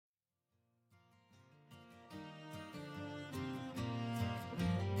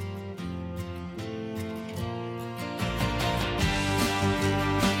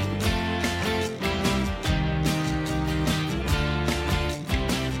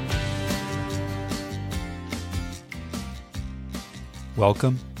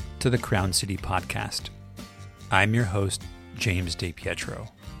Welcome to the Crown City Podcast. I'm your host, James DePietro.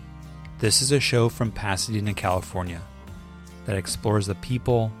 This is a show from Pasadena, California, that explores the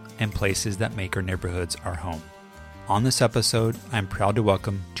people and places that make our neighborhoods our home. On this episode, I'm proud to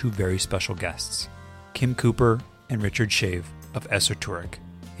welcome two very special guests, Kim Cooper and Richard Schave of Esotouric,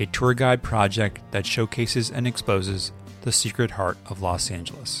 a tour guide project that showcases and exposes the secret heart of Los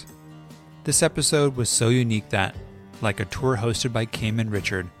Angeles. This episode was so unique that, like a tour hosted by Kim and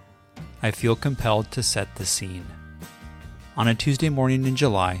Richard, I feel compelled to set the scene. On a Tuesday morning in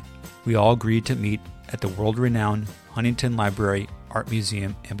July, we all agreed to meet at the world-renowned Huntington Library, Art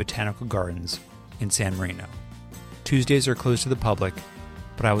Museum, and Botanical Gardens in San Marino. Tuesdays are closed to the public,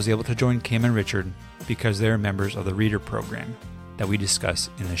 but I was able to join Kim and Richard because they are members of the Reader program that we discuss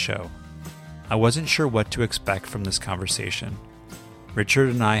in the show. I wasn't sure what to expect from this conversation. Richard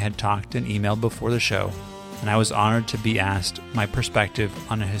and I had talked and emailed before the show, and I was honored to be asked my perspective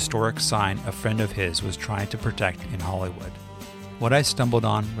on a historic sign a friend of his was trying to protect in Hollywood. What I stumbled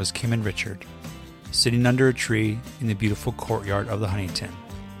on was Kim and Richard, sitting under a tree in the beautiful courtyard of the Huntington,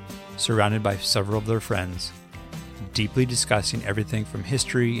 surrounded by several of their friends, deeply discussing everything from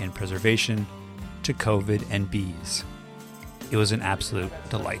history and preservation to COVID and bees. It was an absolute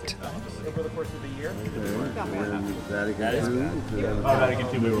delight. Over the course of the year? Vatican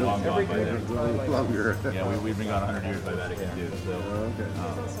II, we were long gone by then. Longer. Yeah, we've been gone 100 years by Vatican II, so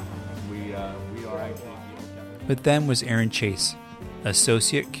we are actually... With them was Aaron Chase,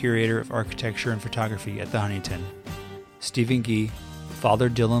 Associate Curator of Architecture and Photography at the Huntington, Stephen Gee, Father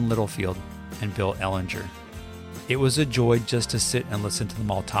Dylan Littlefield, and Bill Ellinger. It was a joy just to sit and listen to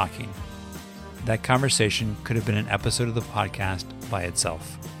them all talking. That conversation could have been an episode of the podcast by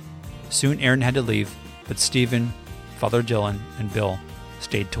itself. Soon Aaron had to leave, but Stephen, Father Dylan, and Bill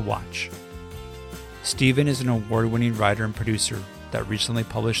stayed to watch. Stephen is an award-winning writer and producer that recently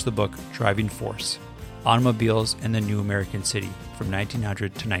published the book Driving Force, Automobiles and the New American City from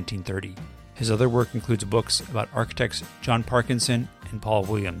 1900 to 1930. His other work includes books about architects John Parkinson and Paul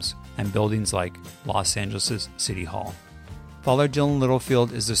Williams and buildings like Los Angeles City Hall. Father Dylan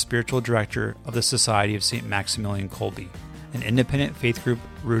Littlefield is the spiritual director of the Society of St. Maximilian Kolbe, an independent faith group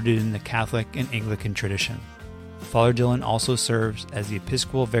rooted in the Catholic and Anglican tradition. Father Dylan also serves as the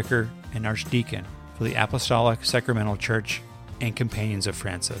Episcopal Vicar and Archdeacon for the Apostolic Sacramental Church and Companions of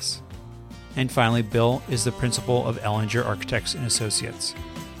Francis. And finally, Bill is the principal of Ellinger Architects and Associates,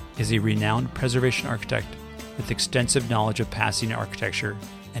 is a renowned preservation architect with extensive knowledge of Pasadena architecture,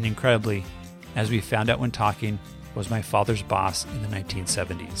 and incredibly, as we found out when talking, was my father's boss in the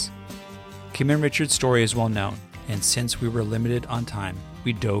 1970s. Kim and Richard's story is well known, and since we were limited on time,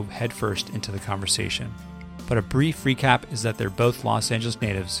 we dove headfirst into the conversation. But a brief recap is that they're both Los Angeles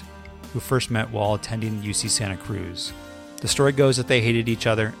natives who first met while attending UC Santa Cruz. The story goes that they hated each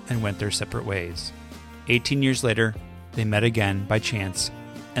other and went their separate ways. 18 years later, they met again by chance,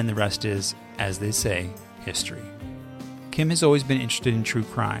 and the rest is, as they say, history. Kim has always been interested in true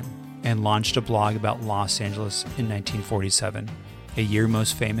crime, and launched a blog about Los Angeles in 1947, a year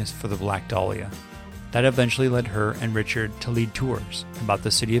most famous for the Black Dahlia. That eventually led her and Richard to lead tours about the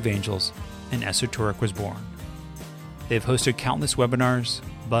City of Angels, and Esotouric was born. They've hosted countless webinars,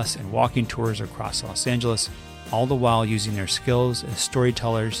 bus and walking tours across Los Angeles, all the while using their skills as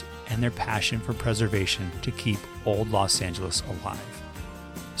storytellers and their passion for preservation to keep old Los Angeles alive.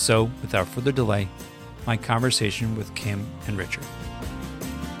 So, without further delay, my conversation with Kim and Richard.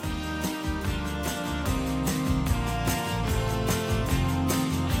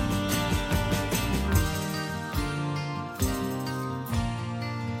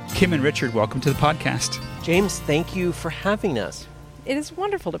 Kim and Richard, welcome to the podcast. James, thank you for having us. It is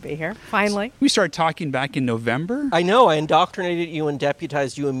wonderful to be here, finally. We started talking back in November. I know, I indoctrinated you and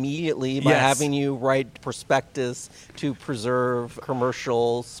deputized you immediately by Yes. having you write prospectus to preserve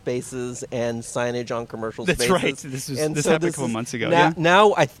commercial spaces and signage on commercial That's spaces. right. This happened a couple months ago.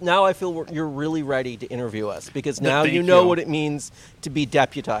 Now I feel you're really ready to interview us because now Thank you know you. what it means to be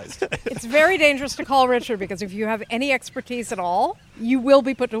deputized. It's very dangerous to call Richard because if you have any expertise at all, you will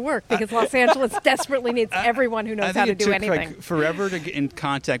be put to work because Los Angeles desperately needs everyone who knows how to do anything. I think it took forever to get in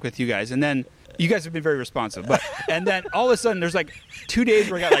contact with you guys, and then you guys have been very responsive. And then all of a sudden, there's like 2 days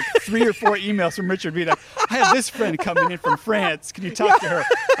where I got like 3 or 4 emails from Richard being like, "I have this friend coming in from France. Can you talk to her?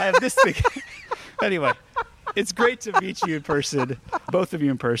 I have this thing." Anyway, it's great to meet you in person, both of you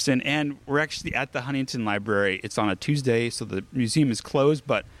in person, and we're actually at the Huntington Library. It's on a Tuesday, so the museum is closed,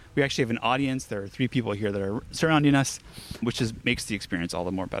 but we actually have an audience. There are 3 people here that are surrounding us, which makes the experience all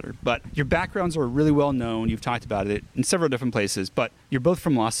the more better. But your backgrounds are really well known. You've talked about it in several different places, but you're both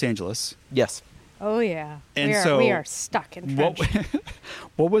from Los Angeles. Yes. Oh, yeah. And we are stuck in trench.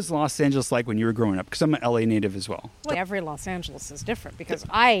 What was Los Angeles like when you were growing up? Because I'm an LA native as well. Well, every Los Angeles is different because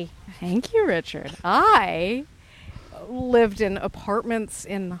thank you, Richard. I lived in apartments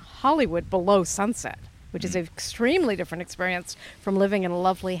in Hollywood below Sunset, which is an extremely different experience from living in a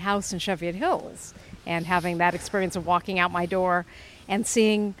lovely house in Cheviot Hills and having that experience of walking out my door and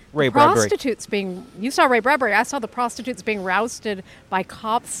seeing prostitutes you saw Ray Bradbury. I saw the prostitutes being rousted by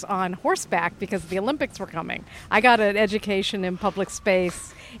cops on horseback because the Olympics were coming. I got an education in public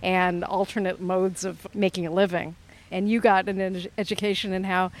space and alternate modes of making a living. And you got an education in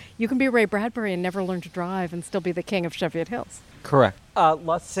how you can be Ray Bradbury and never learn to drive and still be the king of Cheviot Hills. Correct.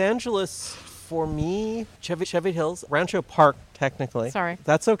 Los Angeles, for me, Cheviot Hills, Rancho Park, technically. Sorry.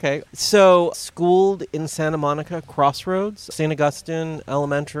 That's okay. So, schooled in Santa Monica, Crossroads, St. Augustine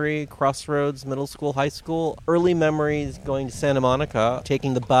Elementary, Crossroads Middle School, High School. Early memories going to Santa Monica,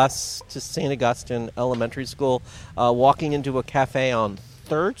 taking the bus to St. Augustine Elementary School, walking into a cafe on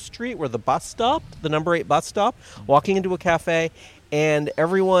 3rd Street where the bus stopped, the number 8 bus stop, walking into a cafe, and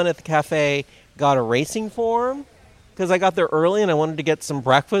everyone at the cafe got a racing form because I got there early and I wanted to get some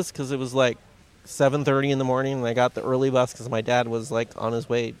breakfast because it was like 7:30 in the morning, and I got the early bus because my dad was like on his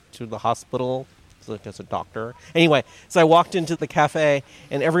way to the hospital as a doctor. Anyway, so I walked into the cafe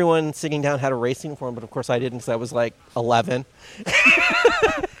and everyone sitting down had a racing form, but of course I didn't because I was like 11.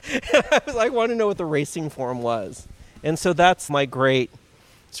 I wanted to know what the racing form was. And so that's my great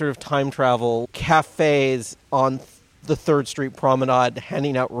sort of time travel cafes on the 3rd Street Promenade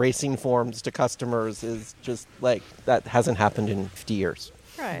handing out racing forms to customers is just like, that hasn't happened in 50 years.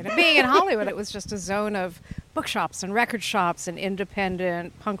 Right. And being in Hollywood, it was just a zone of bookshops and record shops and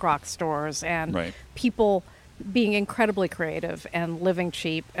independent punk rock stores and people being incredibly creative and living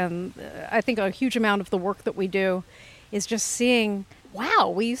cheap. And I think a huge amount of the work that we do is just seeing,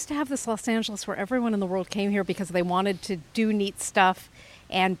 wow, we used to have this Los Angeles where everyone in the world came here because they wanted to do neat stuff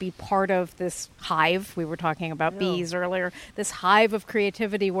and be part of this hive. We were talking about bees earlier. This hive of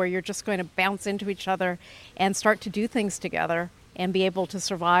creativity where you're just going to bounce into each other and start to do things together and be able to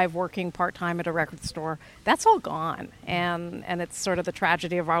survive working part-time at a record store. That's all gone. And it's sort of the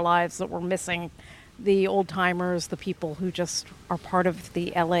tragedy of our lives that we're missing the old-timers, the people who just are part of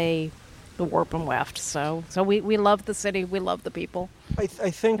the LA, the warp and weft. So we love the city, we love the people. I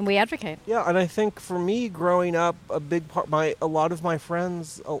think, and we advocate. Yeah, and I think for me, growing up, a big part, most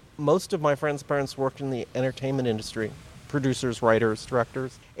of my friends' parents worked in the entertainment industry, producers, writers,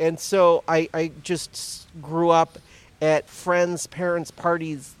 directors. And so I just grew up at friends' parents'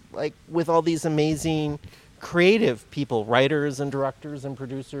 parties, like with all these amazing creative people, writers and directors and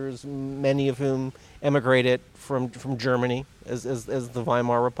producers, many of whom emigrated from Germany as the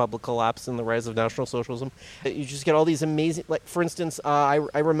Weimar Republic collapsed and the rise of National Socialism. You just get all these amazing, like for instance, I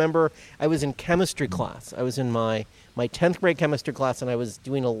remember I was in chemistry class. I was in my 10th grade chemistry class and I was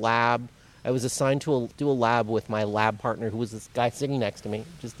doing a lab. I was assigned to do a lab with my lab partner, who was this guy sitting next to me.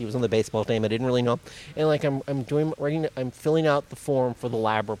 He was on the baseball team. I didn't really know him. And like I'm filling out the form for the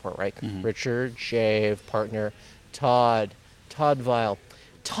lab report, right? Mm-hmm. Richard, Schave, partner, Todd Weil.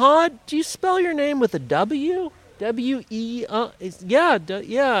 Todd, do you spell your name with a W? W-E?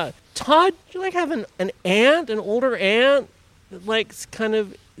 Yeah. Todd, do you like have an aunt, an older aunt, like kind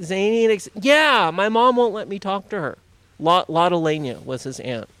of zany? Yeah, my mom won't let me talk to her. Lotta Lania was his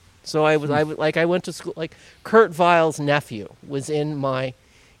aunt. So I went to school, like Kurt Weil's nephew was in my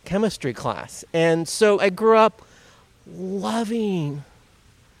chemistry class. And so I grew up loving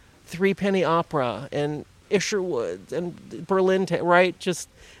Three Penny Opera and Isherwood and Berlin, right? Just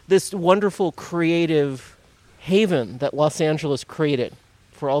this wonderful creative haven that Los Angeles created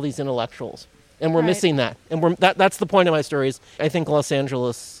for all these intellectuals. And we're missing that. And that's the point of my story is I think Los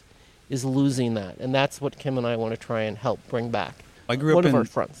Angeles is losing that. And that's what Kim and I want to try and help bring back. I grew up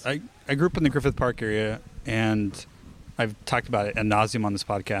in the Griffith Park area, and I've talked about it ad nauseum on this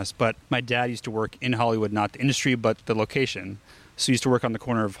podcast, but my dad used to work in Hollywood, not the industry, but the location. So he used to work on the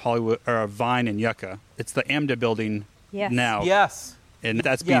corner of Hollywood, Vine and Yucca. It's the AMDA building now. Yes. And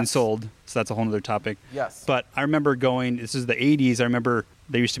that's being sold, so that's a whole other topic. Yes. But I remember this is the 80s, I remember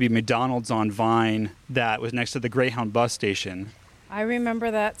there used to be McDonald's on Vine that was next to the Greyhound bus station. I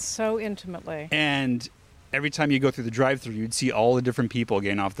remember that so intimately. And every time you go through the drive-thru, you'd see all the different people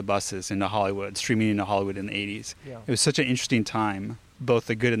getting off the buses into Hollywood, streaming into Hollywood in the 80s. Yeah. It was such an interesting time, both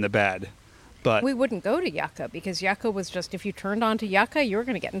the good and the bad. But we wouldn't go to Yucca because Yucca was just, if you turned onto Yucca, you were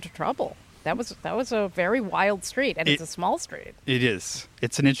going to get into trouble. That was a very wild street, and it's a small street. It is.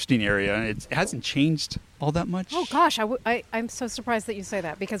 It's an interesting area. It hasn't changed all that much. Oh, gosh. I'm so surprised that you say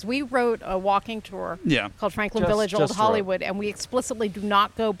that, because we wrote a walking tour called Franklin Village, Old Hollywood, and we explicitly do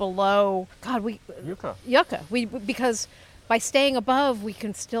not go below, Yucca. Because by staying above, we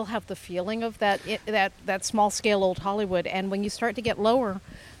can still have the feeling of that small-scale Old Hollywood. And when you start to get lower,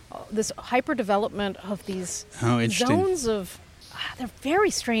 this hyper-development of these zones of... they're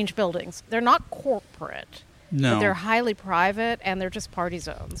very strange buildings. They're not corporate. No. But they're highly private, and they're just party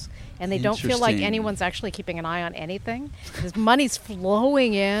zones. And they don't feel like anyone's actually keeping an eye on anything. There's money's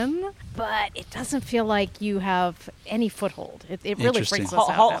flowing in, but it doesn't feel like you have any foothold. It really freaks us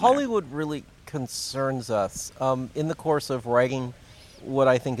out. Hollywood really concerns us. In the course of writing what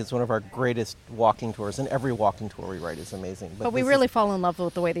I think is one of our greatest walking tours, and every walking tour we write is amazing. But we really fall in love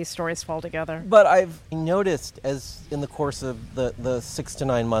with the way these stories fall together. But I've noticed, as in the course of the 6 to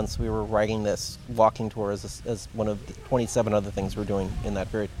 9 months we were writing this walking tour as one of the 27 other things we're doing in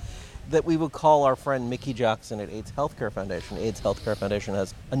that period, that we would call our friend Mickey Jackson at AIDS Healthcare Foundation. AIDS Healthcare Foundation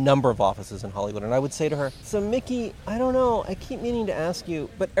has a number of offices in Hollywood. And I would say to her, so Mickey, I don't know, I keep meaning to ask you,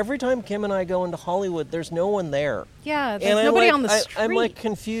 but every time Kim and I go into Hollywood, there's no one there. Yeah, there's nobody on the street. I'm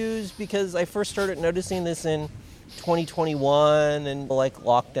confused because I first started noticing this in 2021 and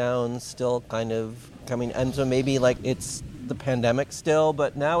lockdowns still kind of coming. And so maybe it's the pandemic still,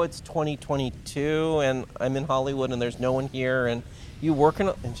 but now it's 2022 and I'm in Hollywood and there's no one here and you work in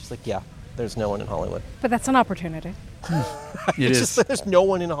and she's like, yeah, there's no one in Hollywood. But that's an opportunity. It is. Just, there's no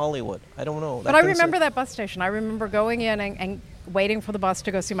one in Hollywood. I don't know. But I remember that bus station. I remember going in and waiting for the bus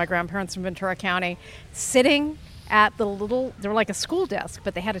to go see my grandparents in Ventura County, sitting at they were like a school desk,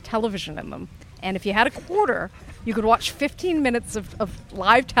 but they had a television in them. And if you had a quarter, you could watch 15 minutes of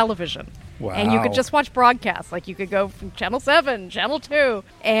live television. Wow. And you could just watch broadcasts. You could go from Channel 7, Channel 2,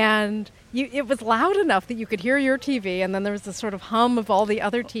 and it was loud enough that you could hear your TV, and then there was this sort of hum of all the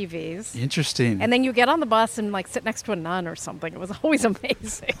other TVs. Interesting. And then you get on the bus and sit next to a nun or something. It was always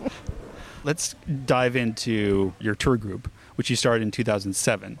amazing. Let's dive into your tour group, which you started in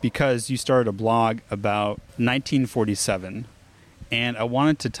 2007, because you started a blog about 1947, and I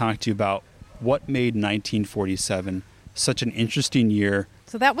wanted to talk to you about what made 1947 such an interesting year.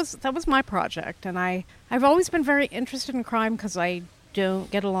 So that was my project, and I've always been very interested in crime because I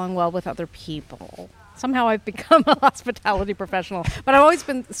don't get along well with other people. Somehow I've become a hospitality professional, but I've always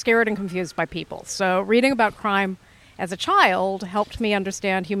been scared and confused by people. So reading about crime as a child helped me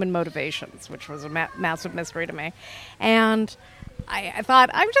understand human motivations, which was a massive mystery to me. And I thought,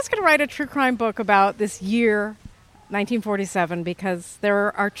 I'm just going to write a true crime book about this year, 1947, because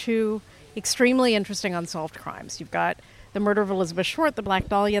there are two extremely interesting unsolved crimes. You've got the murder of Elizabeth Short, the Black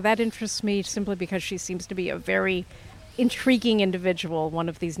Dahlia. That interests me simply because she seems to be a very intriguing individual, one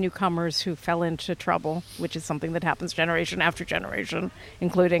of these newcomers who fell into trouble, which is something that happens generation after generation,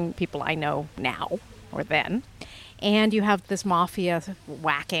 including people I know now or then. And you have this mafia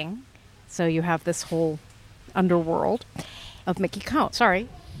whacking. So you have this whole underworld of Mickey Cohn. Sorry.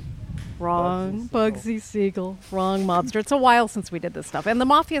 Wrong. Bugsy Siegel. Wrong mobster. It's a while since we did this stuff. And the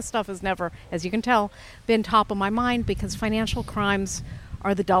mafia stuff has never, as you can tell, been top of my mind because financial crimes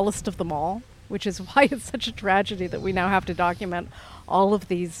are the dullest of them all, which is why it's such a tragedy that we now have to document all of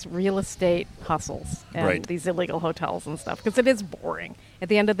these real estate hustles and these illegal hotels and stuff, because it is boring. At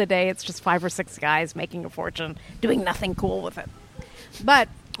the end of the day, it's just 5 or 6 guys making a fortune, doing nothing cool with it. But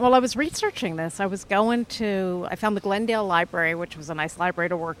while I was researching this, I found the Glendale Library, which was a nice library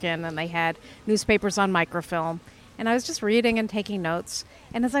to work in, and they had newspapers on microfilm. And I was just reading and taking notes.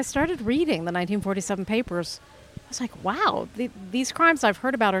 And as I started reading the 1947 papers, I was like, wow, these crimes I've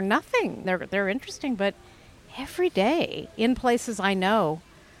heard about are nothing. They're interesting, but every day in places I know,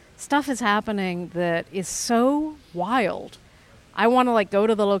 stuff is happening that is so wild. I want to go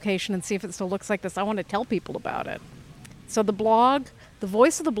to the location and see if it still looks like this. I want to tell people about it. So the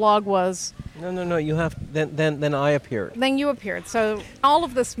voice of the blog was... No, you have... Then I appeared. Then you appeared. So all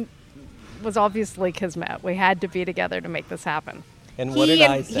of this was obviously kismet. We had to be together to make this happen. And what did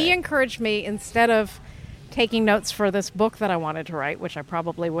I say? He encouraged me, instead of taking notes for this book that I wanted to write, which I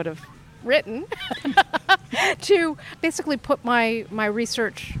probably would have written, to basically put my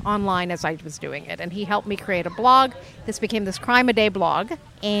research online as I was doing it. And he helped me create a blog. This became this Crime a Day blog.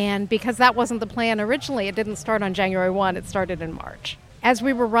 And because that wasn't the plan originally, it didn't start on January 1. It started in March. As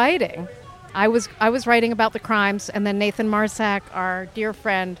we were writing, I was writing about the crimes, and then Nathan Marsack, our dear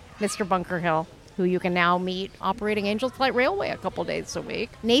friend, Mr. Bunker Hill, who you can now meet operating Angels Flight Railway a couple days a week.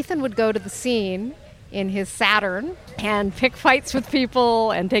 Nathan would go to the scene in his Saturn and pick fights with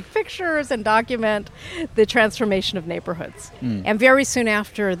people and take pictures and document the transformation of neighborhoods. And very soon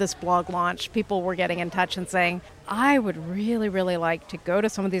after this blog launched, people were getting in touch and saying, I would really, really like to go to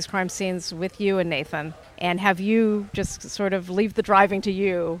some of these crime scenes with you and Nathan and have you just sort of leave the driving to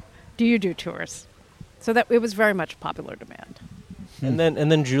you. Do you do tours? So that it was very much popular demand. And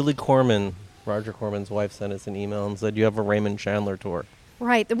then Julie Corman, Roger Corman's wife, sent us an email and said, you have a Raymond Chandler tour.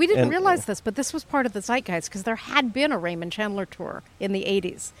 Right. We didn't realize this, but this was part of the zeitgeist because there had been a Raymond Chandler tour in the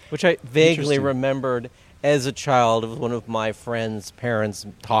 80s. Which I vaguely remembered as a child of one of my friend's parents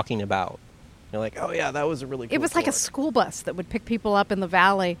talking about. You're like, oh yeah, that was a really cool It was like a school bus that would pick people up in the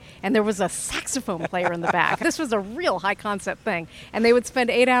valley, and there was a saxophone player in the back. This was a real high-concept thing, and they would spend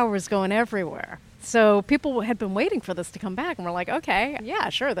 8 hours going everywhere. So people had been waiting for this to come back, and we're like, okay, yeah,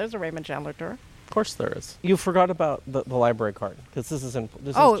 sure, there's a Raymond Chandler tour. Of course there is. You forgot about the library card, because this is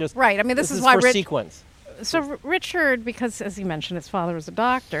just... right. I mean, this is why for sequence. So Richard, because as he mentioned, his father was a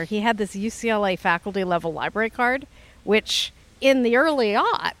doctor, he had this UCLA faculty-level library card, which... in the early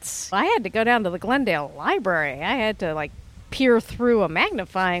aughts, I had to go down to the Glendale Library. I had to, peer through a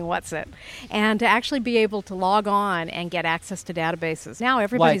magnifying and to actually be able to log on and get access to databases. Now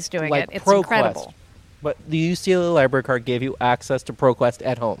everybody's doing it. It's incredible. But the UCLA library card gave you access to ProQuest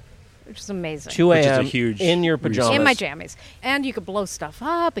at home. Which is amazing. 2 a.m. huge in your pajamas. In my jammies. And you could blow stuff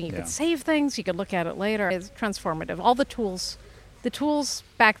up, and you could save things. You could look at it later. It's transformative. All the tools... The tools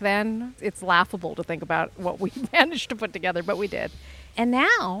back then, it's laughable to think about what we managed to put together, but we did. And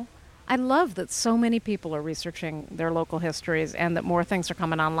now, I love that so many people are researching their local histories and that more things are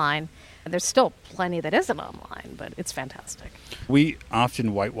coming online. And there's still plenty that isn't online, but it's fantastic. We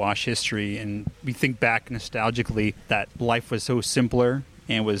often whitewash history, and we think back nostalgically that life was so simpler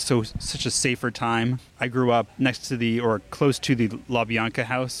and was such a safer time. I grew up next to close to the La Bianca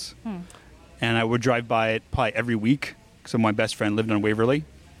house, and I would drive by it probably every week. So my best friend lived on Waverly.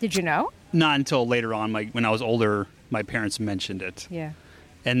 Did you know? Not until later on, when I was older, my parents mentioned it. Yeah.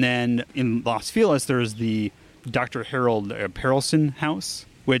 And then in Los Feliz, there's the Dr. Harold Perelson house,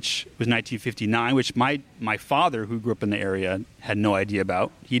 which was 1959, which my father, who grew up in the area, had no idea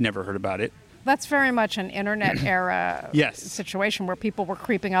about. He'd never heard about it. That's very much an internet era situation where people were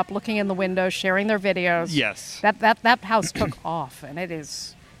creeping up, looking in the windows, sharing their videos. Yes. That house took off, and it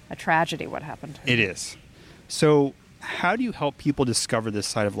is a tragedy what happened. It is. So... how do you help people discover this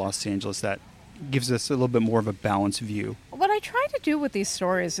side of Los Angeles that gives us a little bit more of a balanced view? What I try to do with these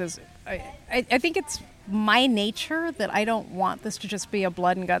stories is I think it's my nature that I don't want this to just be a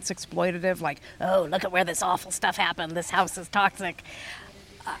blood and guts exploitative, oh, look at where this awful stuff happened. This house is toxic.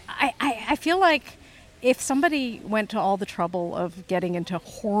 I feel like if somebody went to all the trouble of getting into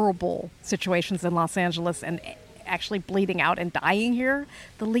horrible situations in Los Angeles and actually bleeding out and dying here,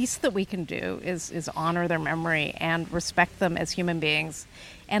 the least that we can do is honor their memory and respect them as human beings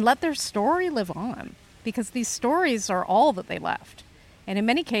and let their story live on, because these stories are all that they left. And in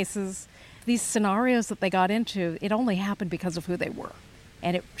many cases, these scenarios that they got into, it only happened because of who they were.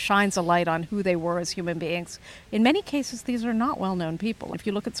 And it shines a light on who they were as human beings. In many cases, these are not well-known people. If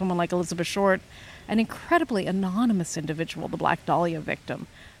you look at someone like Elizabeth Short, an incredibly anonymous individual, the Black Dahlia victim,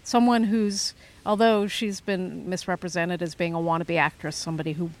 someone who's, although she's been misrepresented as being a wannabe actress,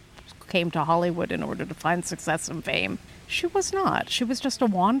 somebody who came to Hollywood in order to find success and fame, she was not. She was just a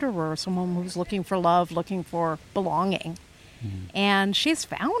wanderer, someone who was looking for love, looking for belonging. And she's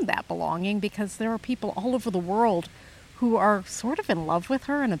found that belonging because there are people all over the world who are sort of in love with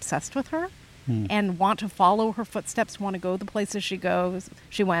her and obsessed with her and want to follow her footsteps, want to go the places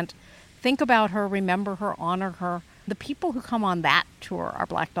she went, think about her, remember her, honor her. The people who come on that tour, our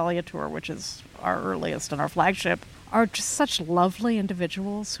Black Dahlia tour, which is our earliest and our flagship, are just such lovely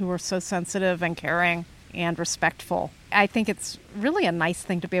individuals who are so sensitive and caring and respectful. I think it's really a nice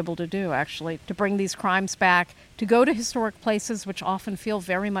thing to be able to do, actually, to bring these crimes back, to go to historic places which often feel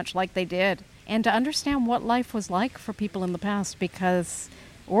very much like they did, and to understand what life was like for people in the past, because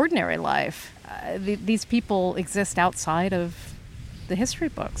ordinary life, these people exist outside of the history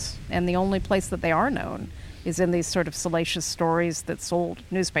books, and the only place that they are known is in these sort of salacious stories that sold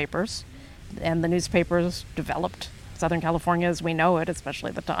newspapers, and the newspapers developed Southern California as we know it,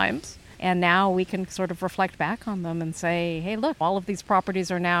 especially the Times. And now we can sort of reflect back on them and say, hey, look, all of these properties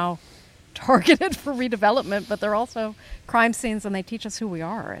are now targeted for redevelopment, but they're also crime scenes, and they teach us who we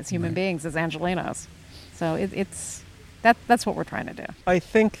are as human beings, as Angelenos. So that's what we're trying to do. I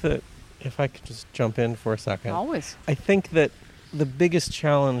think that, if I could just jump in for a second. Always. I think that the biggest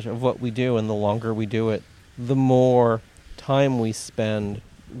challenge of what we do, and the longer we do it, the more time we spend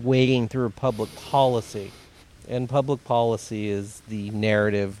wading through public policy. And public policy is the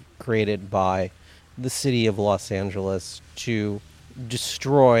narrative created by the city of Los Angeles to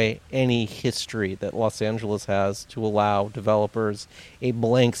destroy any history that Los Angeles has to allow developers a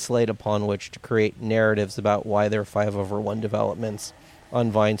blank slate upon which to create narratives about why their 5/1 developments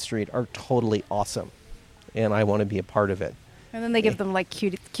on Vine Street are totally awesome. And I want to be a part of it. And then they give them like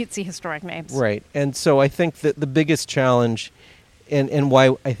cutesy historic names. Right. And so I think that the biggest challenge and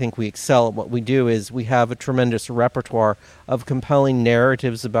why I think we excel at what we do is we have a tremendous repertoire of compelling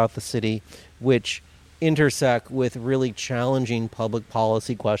narratives about the city which intersect with really challenging public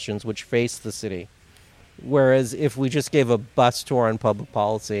policy questions which face the city. Whereas if we just gave a bus tour on public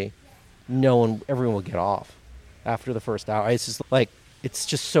policy, everyone would get off after the first hour. It's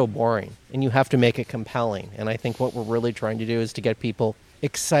just so boring, and you have to make it compelling. And I think what we're really trying to do is to get people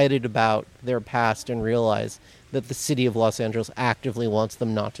excited about their past and realize that the city of Los Angeles actively wants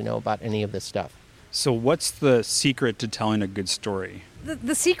them not to know about any of this stuff. So what's the secret to telling a good story?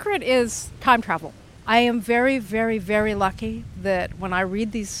 The secret is time travel. I am very, very, very lucky that when I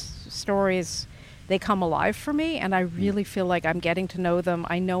read these stories, they come alive for me, and I really feel like I'm getting to know them.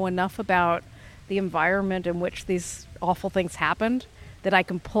 I know enough about the environment in which these awful things happened that I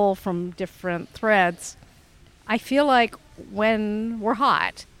can pull from different threads. I feel like when we're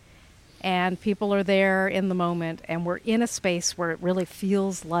hot and people are there in the moment and we're in a space where it really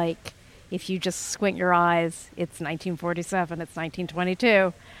feels like if you just squint your eyes, it's 1947, it's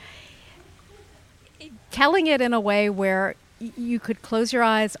 1922. Telling it in a way where you could close your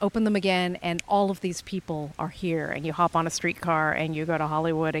eyes, open them again, and all of these people are here, and you hop on a streetcar and you go to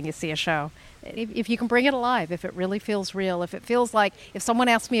Hollywood and you see a show. If you can bring it alive, if it really feels real, if it feels like if someone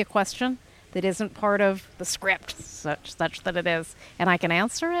asks me a question that isn't part of the script, such that it is, and I can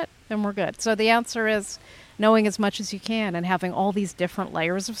answer it, then we're good. So the answer is knowing as much as you can and having all these different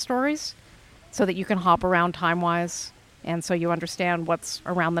layers of stories so that you can hop around time-wise and so you understand what's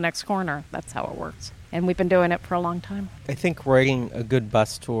around the next corner. That's how it works. And we've been doing it for a long time. I think writing a good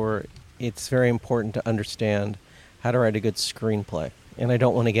bus tour, it's very important to understand how to write a good screenplay. And I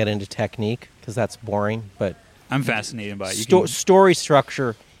don't want to get into technique because that's boring, but I'm fascinated by it. Story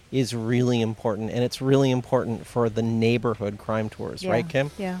structure is really important, and it's really important for the neighborhood crime tours, right,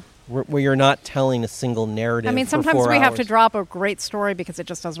 Kim? Yeah. Where you're not telling a single narrative. I mean, sometimes we have to drop a great story because it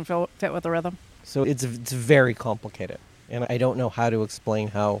just doesn't fit with the rhythm. So it's very complicated, and I don't know how to explain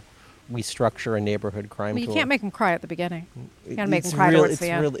how we structure a neighborhood crime tour. You can't make them cry at the beginning. You got to make them cry towards the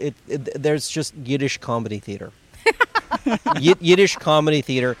end. There's just Yiddish comedy theater. Yiddish comedy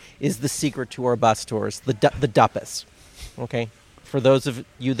theater is the secret to our bus tours. The Duppus, okay? For those of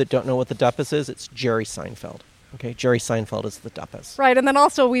you that don't know what the Duppus is, it's Jerry Seinfeld. Okay, Jerry Seinfeld is the Duppus. Right, and then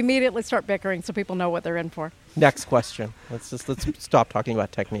also we immediately start bickering so people know what they're in for. Next question. Let's stop talking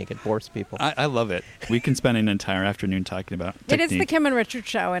about technique. It bores people. I love it. We can spend an entire afternoon talking about technique. It is the Kim and Richard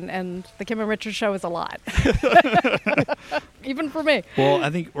show, and the Kim and Richard show is a lot. Even for me. Well, I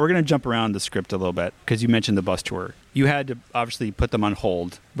think we're going to jump around the script a little bit because you mentioned the bus tour. You had to obviously put them on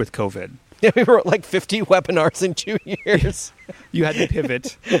hold with COVID. Yeah, we wrote like 50 webinars in 2 years. You had to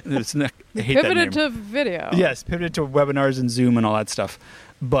pivot. Pivoted to video. Yes, pivoted to webinars and Zoom and all that stuff.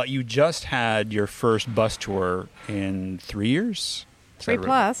 But you just had your first bus tour in 3 years? 3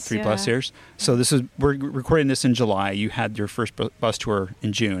 plus. 3 plus years. So we're recording this in July. You had your first bus tour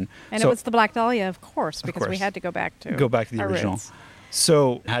in June. And it was the Black Dahlia, of course, because we had to go back to the original. Roots.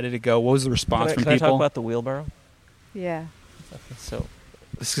 So how did it go? What was the response from people? Can I talk about the wheelbarrow? Yeah. Okay, so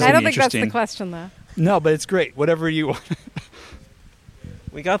I don't think that's the question, though. No, but it's great. Whatever you want.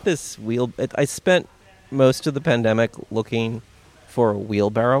 We got this I spent most of the pandemic looking for a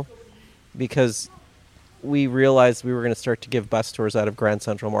wheelbarrow because we realized we were going to start to give bus tours out of Grand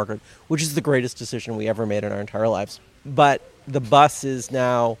Central Market, which is the greatest decision we ever made in our entire lives. But the bus is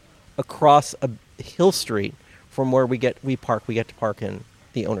now across a hill street from where we get to park in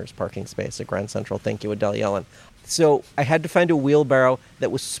the owner's parking space at Grand Central. Thank you, Adele Yellen. So I had to find a wheelbarrow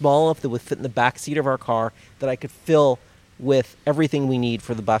that was small enough that would fit in the back seat of our car that I could fill with everything we need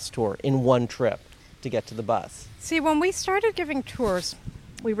for the bus tour in one trip to get to the bus. See, when we started giving tours,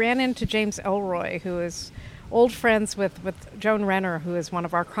 we ran into James Elroy, who is old friends with Joan Renner, who is one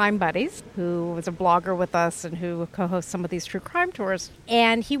of our crime buddies, who was a blogger with us and who co-hosts some of these true crime tours.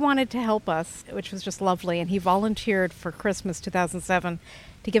 And he wanted to help us, which was just lovely. And he volunteered for Christmas 2007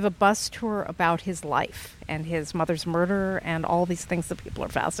 to give a bus tour about his life and his mother's murder and all these things that people are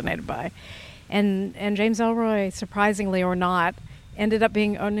fascinated by. And James Elroy, surprisingly or not, ended up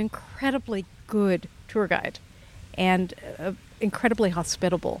being an incredibly good tour guide and incredibly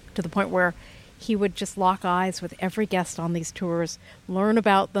hospitable to the point where he would just lock eyes with every guest on these tours, learn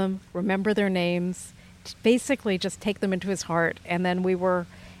about them, remember their names, basically just take them into his heart. And then we were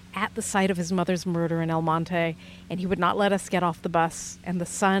at the site of his mother's murder in El Monte, and he would not let us get off the bus. And the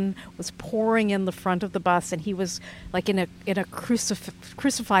sun was pouring in the front of the bus, and he was like in a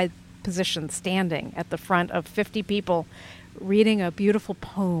crucified position, standing at the front of 50 people, reading a beautiful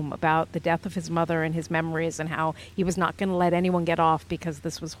poem about the death of his mother and his memories and how he was not going to let anyone get off because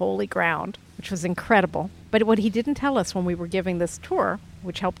this was holy ground, which was incredible. But what he didn't tell us when we were giving this tour,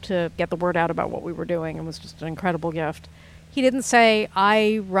 which helped to get the word out about what we were doing and was just an incredible gift, he didn't say,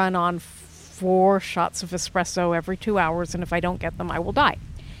 I run on 4 shots of espresso every 2 hours, and if I don't get them, I will die.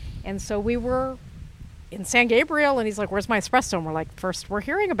 And so we were in San Gabriel, and he's like, where's my espresso? And we're like, first we're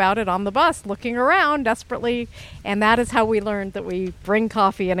hearing about it on the bus, looking around desperately. And that is how we learned that we bring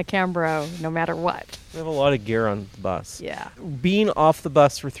coffee in a Cambro no matter what. We have a lot of gear on the bus. Yeah. Being off the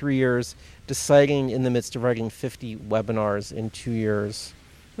bus for 3 years, deciding in the midst of writing 50 webinars in 2 years.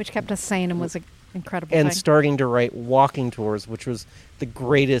 Which kept us sane and was an incredible and thing. Starting to write walking tours, which was the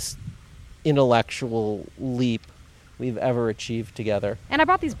greatest intellectual leap we've ever achieved together. And I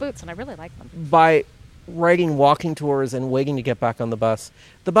bought these boots, and I really like them. By writing walking tours and waiting to get back on the bus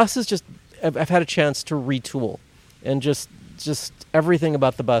is just, I've had a chance to retool, and just everything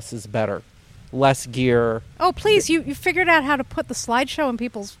about the bus is better. Less gear. Oh, please, you figured out how to put the slideshow in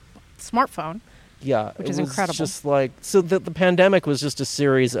people's smartphone. Yeah. Which is incredible. Just like, so the pandemic was just a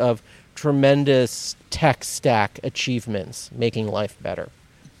series of tremendous tech stack achievements making life better.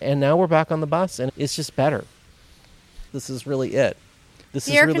 And now we're back on the bus, and it's just better. This is really it.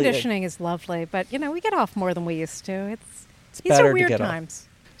 The air conditioning is lovely, but, we get off more than we used to. These better are weird to get times.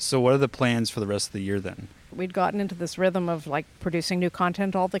 So what are the plans for the rest of the year then? We'd gotten into this rhythm of producing new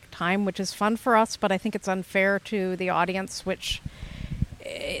content all the time, which is fun for us, but I think it's unfair to the audience, which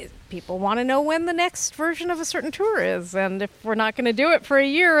people want to know when the next version of a certain tour is. And if we're not going to do it for a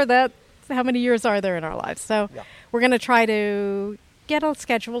year, that's how many years are there in our lives? So we're going to try to get a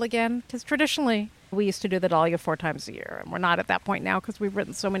schedule again, because traditionally we used to do the Dahlia 4 times a year, and we're not at that point now because we've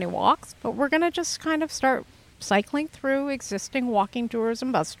written so many walks. But we're going to just kind of start cycling through existing walking tours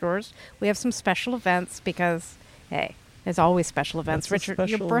and bus tours. We have some special events because, hey, there's always special events. Richard,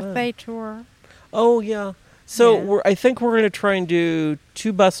 your birthday tour. Oh, yeah. So I think we're going to try and do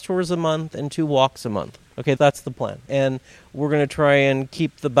 2 bus tours a month and 2 walks a month. Okay, that's the plan. And we're going to try and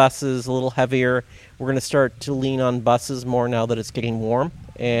keep the buses a little heavier. We're going to start to lean on buses more now that it's getting warm.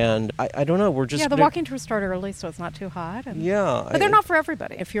 And I don't know, we're just... Yeah, the walking tours start early, so it's not too hot. But they're not for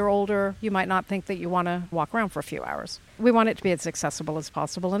everybody. If you're older, you might not think that you want to walk around for a few hours. We want it to be as accessible as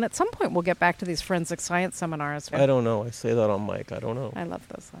possible. And at some point, we'll get back to these forensic science seminars. I don't know. I say that on mic. I don't know. I love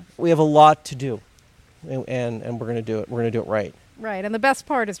those ones. We have a lot to do, and we're going to do it. We're going to do it right. Right, and the best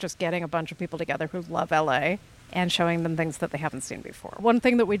part is just getting a bunch of people together who love LA and showing them things that they haven't seen before. One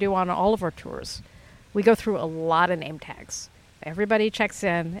thing that we do on all of our tours, we go through a lot of name tags. Everybody checks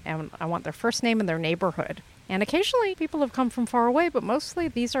in, and I want their first name and their neighborhood. And occasionally people have come from far away, but mostly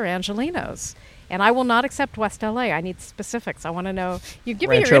these are Angelenos. And I will not accept West LA. I need specifics. I want to know. You give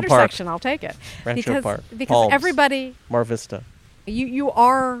me your intersection, I'll take it. Rancho Park. Because Palms, everybody... Mar Vista. You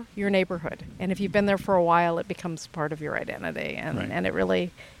are your neighborhood. And if you've been there for a while, it becomes part of your identity. And it really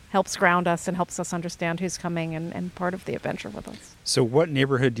helps ground us and helps us understand who's coming and part of the adventure with us. So what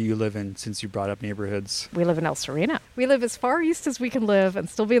neighborhood do you live in, since you brought up neighborhoods? We live in El Sereno. We live as far east as we can live and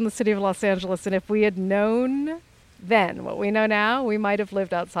still be in the city of Los Angeles. And if we had known then what we know now, we might have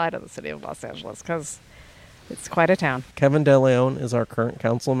lived outside of the city of Los Angeles, because it's quite a town. Kevin De Leon is our current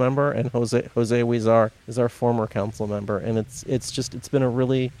council member, and Jose Huizar is our former council member. And it's been a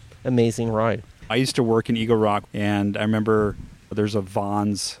really amazing ride. I used to work in Eagle Rock, and I remember there's a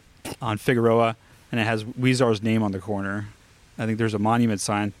Vons on Figueroa, and it has Huizar's name on the corner. I think there's a monument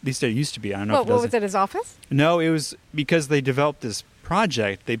sign. At least there used to be. I don't know if it does. What was it, his office? No, it was because they developed this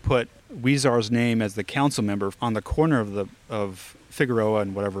project. They put Huizar's name as the council member on the corner of Figueroa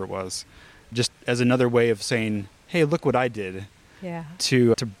and whatever it was, just as another way of saying, hey, look what I did. Yeah.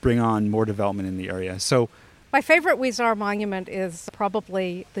 To bring on more development in the area. So my favorite Huizar monument is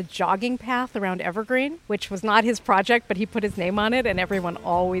probably the jogging path around Evergreen, which was not his project, but he put his name on it, and everyone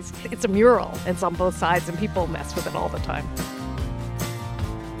always... It's a mural. It's on both sides, and people mess with it all the time.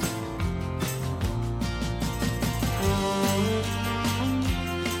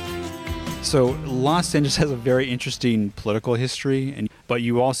 So Los Angeles has a very interesting political history, but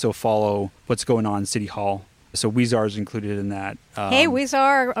you also follow what's going on in City Hall. So Huizar is included in that. Hey,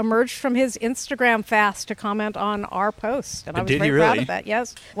 Huizar emerged from his Instagram fast to comment on our post, and I was very proud of that.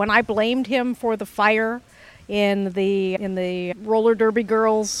 Yes, when I blamed him for the fire in the roller derby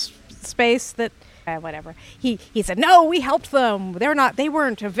girls space, that whatever, he said, no, we helped them. They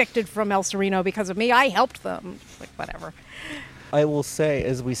weren't evicted from El Sereno because of me. I helped them. Like, whatever. I will say,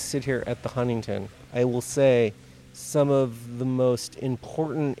 as we sit here at the Huntington, I will say some of the most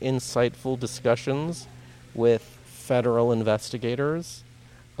important, insightful discussions with federal investigators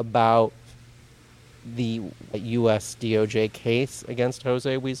about the U.S. DOJ case against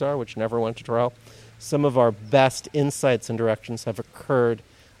Jose Huizar, which never went to trial. Some of our best insights and directions have occurred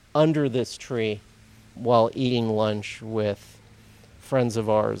under this tree while eating lunch with friends of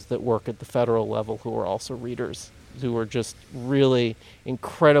ours that work at the federal level who are also readers, who were just really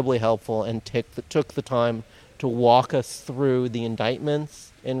incredibly helpful and took the time to walk us through the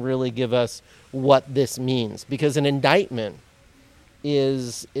indictments and really give us what this means. Because an indictment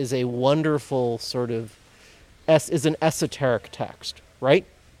is a wonderful sort of, is an esoteric text, right?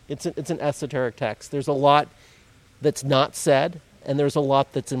 It's an esoteric text. There's a lot that's not said, and there's a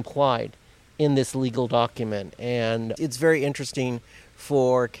lot that's implied in this legal document. And it's very interesting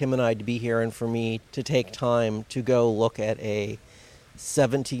for Kim and I to be here and for me to take time to go look at a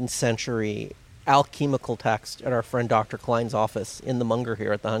 17th century alchemical text at our friend Dr. Klein's office in the Munger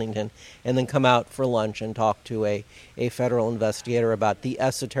here at the Huntington, and then come out for lunch and talk to a federal investigator about the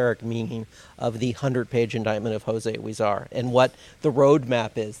esoteric meaning of the 100-page indictment of Jose Huizar and what the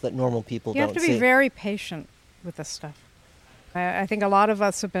roadmap is that normal people don't see. You have to be very patient with this stuff. I think a lot of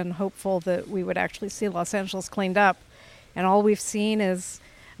us have been hopeful that we would actually see Los Angeles cleaned up, and all we've seen is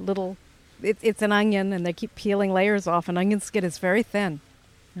it's an onion, and they keep peeling layers off. An onion skin is very thin.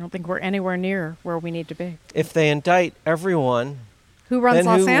 I don't think we're anywhere near where we need to be. If they indict everyone, who runs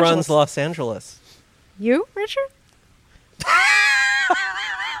Los Angeles? Who runs Los Angeles? You, Richard?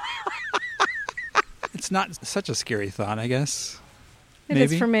 It's not such a scary thought, I guess. It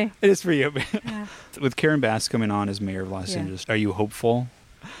Maybe. is for me. It is for you. Yeah. With Karen Bass coming on as mayor of Los Angeles, are you hopeful?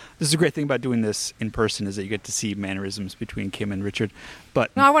 This is a great thing about doing this in person, is that you get to see mannerisms between Kim and Richard. But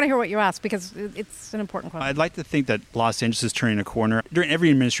no, I want to hear what you ask, because it's an important question. I'd like to think that Los Angeles is turning a corner. During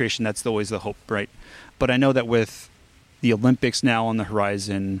every administration, that's always the hope, right? But I know that with the Olympics now on the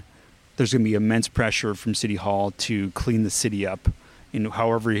horizon, there's going to be immense pressure from City Hall to clean the city up,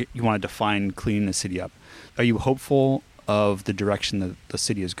 however you want to define cleaning the city up. Are you hopeful of the direction that the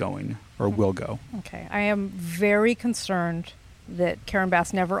city is going or will go? Okay. I am very concerned that Karen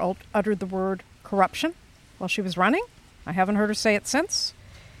Bass never uttered the word corruption while she was running. I haven't heard her say it since.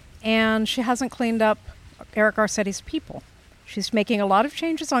 And she hasn't cleaned up Eric Garcetti's people. She's making a lot of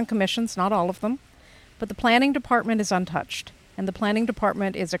changes on commissions, not all of them, but the planning department is untouched. And the planning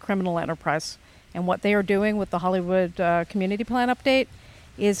department is a criminal enterprise. And what they are doing with the Hollywood Community Plan update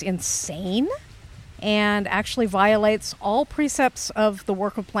is insane and actually violates all precepts of the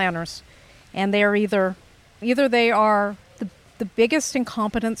work of planners. And they are either they are the biggest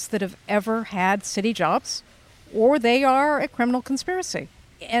incompetents that have ever had city jobs, or they are a criminal conspiracy.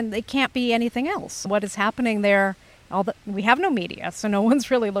 And they can't be anything else. What is happening there, we have no media, so no one's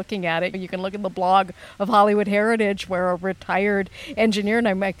really looking at it. You can look at the blog of Hollywood Heritage, where a retired engineer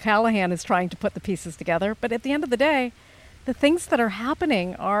named Mike Callahan is trying to put the pieces together. But at the end of the day, the things that are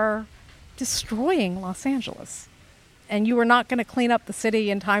happening are destroying Los Angeles. And you are not going to clean up the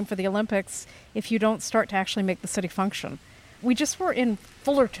city in time for the Olympics if you don't start to actually make the city function. We just were in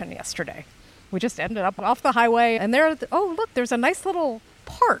Fullerton yesterday. We just ended up off the highway, and there's a nice little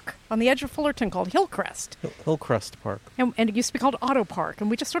park on the edge of Fullerton called Hillcrest. Hillcrest Park. And it used to be called Auto Park. And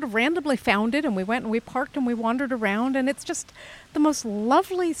we just sort of randomly found it, and we went and we parked and we wandered around. And it's just the most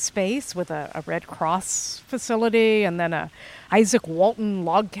lovely space with a Red Cross facility, and then a Isaac Walton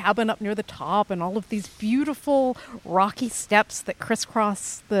log cabin up near the top, and all of these beautiful rocky steps that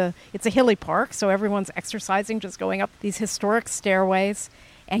crisscross it's a hilly park, so everyone's exercising just going up these historic stairways.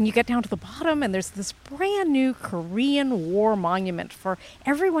 And you get down to the bottom, and there's this brand new Korean War monument for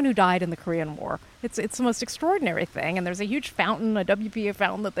everyone who died in the Korean War. It's the most extraordinary thing. And there's a huge fountain, a WPA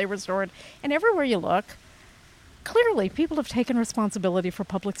fountain that they restored. And everywhere you look, clearly people have taken responsibility for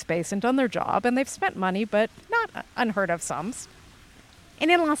public space and done their job, and they've spent money, but not unheard of sums. And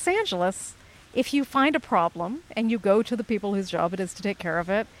in Los Angeles, if you find a problem and you go to the people whose job it is to take care of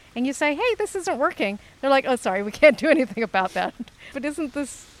it, and you say, hey, this isn't working, they're like, oh, sorry, we can't do anything about that. But isn't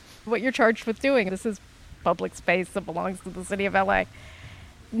this what you're charged with doing? This is public space that belongs to the city of LA.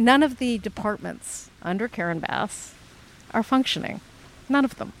 None of the departments under Karen Bass are functioning. None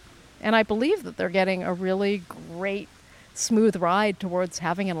of them. And I believe that they're getting a really great, smooth ride towards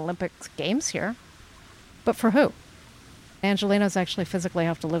having an Olympic Games here. But for who? Angelenos actually physically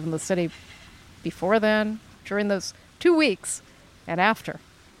have to live in the city before then, during those 2 weeks, and after.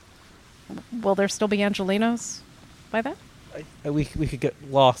 Will there still be Angelenos by then? We could get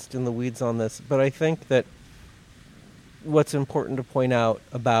lost in the weeds on this, but I think that what's important to point out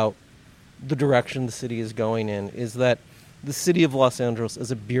about the direction the city is going in is that the city of Los Angeles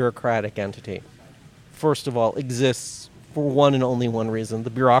as a bureaucratic entity, first of all, exists for one and only one reason. The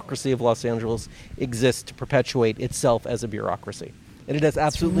bureaucracy of Los Angeles exists to perpetuate itself as a bureaucracy. And it has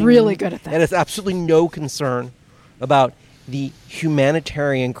absolutely really good at that. It has absolutely no concern about the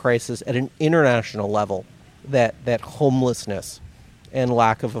humanitarian crisis at an international level that homelessness and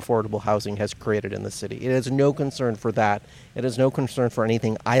lack of affordable housing has created in the city. It has no concern for that. It has no concern for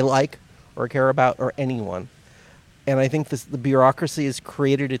anything I like or care about or anyone. And I think the bureaucracy has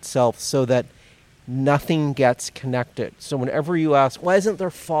created itself so that nothing gets connected. So whenever you ask, why isn't there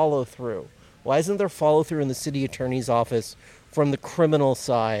follow-through? Why isn't there follow-through in the city attorney's office from the criminal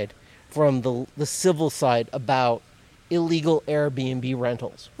side, from the civil side about illegal Airbnb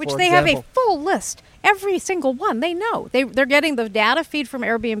rentals? Which they have a full list. Every single one. They know. They're getting the data feed from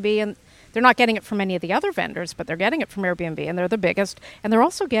Airbnb, and they're not getting it from any of the other vendors, but they're getting it from Airbnb, and they're the biggest. And they're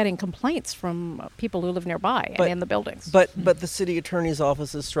also getting complaints from people who live nearby and in the buildings. But the city attorney's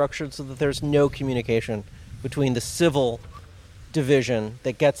office is structured so that there's no communication between the civil division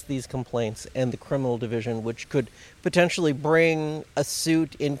that gets these complaints and the criminal division, which could potentially bring a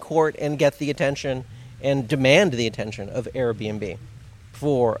suit in court and get the attention and demand the attention of Airbnb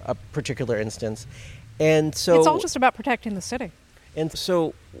for a particular instance. And so it's all just about protecting the city. And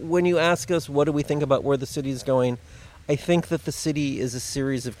so when you ask us what do we think about where the city is going, I think that the city is a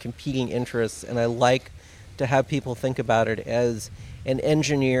series of competing interests, and I like to have people think about it as an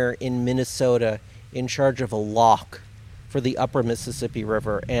engineer in Minnesota in charge of a lock for the upper Mississippi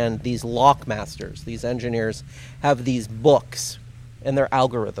River. And these lock masters, these engineers, have these books and their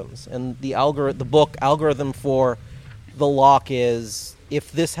algorithms. And the book algorithm for the lock is,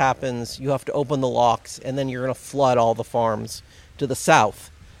 if this happens, you have to open the locks, and then you're going to flood all the farms to the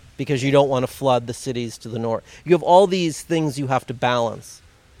south because you don't want to flood the cities to the north. You have all these things you have to balance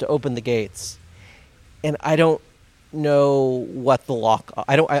to open the gates. And I don't know what the lock...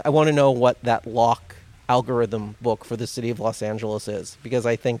 I want to know what that lock algorithm book for the city of Los Angeles is, because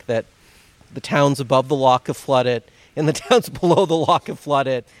I think that the towns above the lock have flooded and the towns below the lock have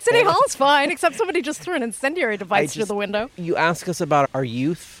flooded. City Hall's fine, except somebody just threw an incendiary device through the window. You ask us about our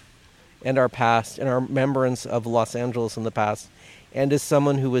youth and our past and our remembrance of Los Angeles in the past, and as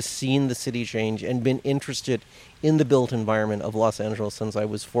someone who has seen the city change and been interested in the built environment of Los Angeles since I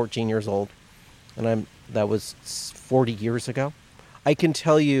was 14 years old, and that was 40 years ago, I can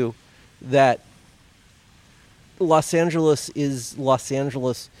tell you that Los Angeles is Los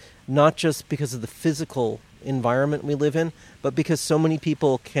Angeles not just because of the physical environment we live in, but because so many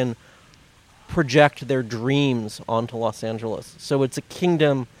people can project their dreams onto Los Angeles. So it's a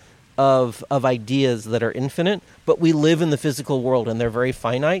kingdom of ideas that are infinite, but we live in the physical world and they're very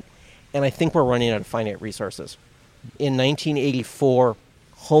finite, and I think we're running out of finite resources. In 1984,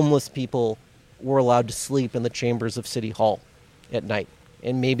 homeless people were allowed to sleep in the chambers of City Hall at night,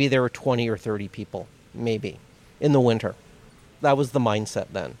 and maybe there were 20 or 30 people, maybe, in the winter. That was the mindset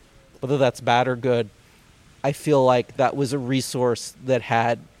then. Whether that's bad or good, I feel like that was a resource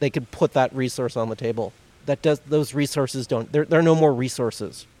that they could put that resource on the table. Those resources there are no more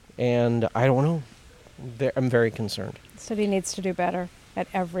resources. And I don't know. I'm very concerned. The city needs to do better at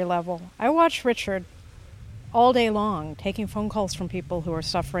every level. I watch Richard all day long taking phone calls from people who are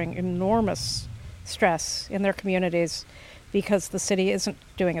suffering enormous stress in their communities because the city isn't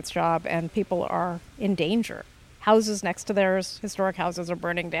doing its job and people are in danger. Houses next to theirs, historic houses, are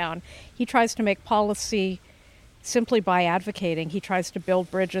burning down. He tries to make policy simply by advocating. He tries to build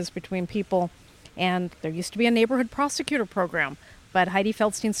bridges between people. And there used to be a neighborhood prosecutor program. But Heidi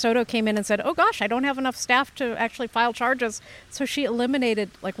Feldstein-Soto came in and said, oh gosh, I don't have enough staff to actually file charges. So she eliminated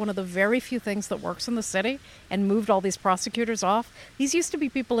one of the very few things that works in the city and moved all these prosecutors off. These used to be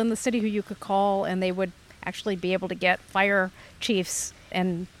people in the city who you could call and they would actually be able to get fire chiefs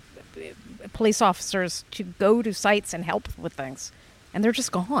and police officers to go to sites and help with things. And they're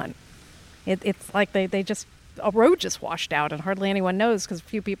just gone. It's like they just... a road just washed out and hardly anyone knows because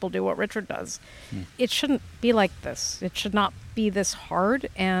few people do what Richard does. It shouldn't be like this. It should not be this hard.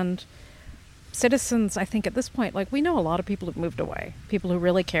 And citizens, I think at this point, we know a lot of people who've moved away, people who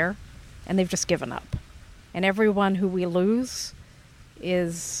really care, and they've just given up. And everyone who we lose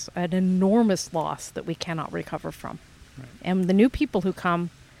is an enormous loss that we cannot recover from. Right. And the new people who come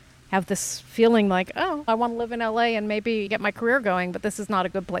have this feeling like, oh, I want to live in LA and maybe get my career going, but this is not a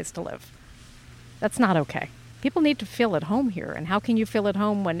good place to live. That's not okay. People need to feel at home here. And how can you feel at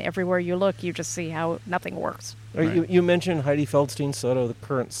home when everywhere you look, you just see how nothing works? Right. You mentioned Heidi Feldstein-Soto, the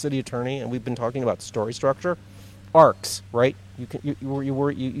current city attorney, and we've been talking about story structure. Arcs, right?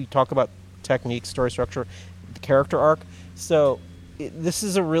 You talk about technique, story structure, the character arc. So this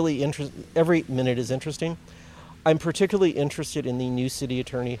is a really interesting... Every minute is interesting. I'm particularly interested in the new city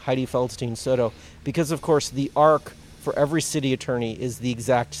attorney, Heidi Feldstein Soto, because, of course, the arc for every city attorney is the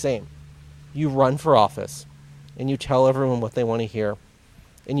exact same. You run for office, and you tell everyone what they want to hear,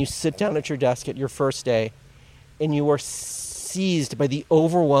 and you sit down at your desk at your first day, and you are seized by the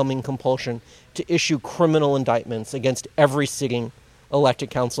overwhelming compulsion to issue criminal indictments against every sitting elected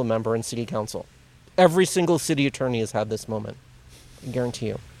council member and city council. Every single city attorney has had this moment, I guarantee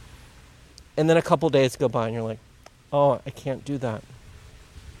you. And then a couple days go by, and you're like, oh, I can't do that.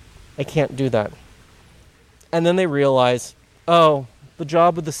 I can't do that. And then they realize, oh, the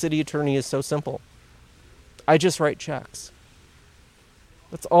job of the city attorney is so simple. I just write checks.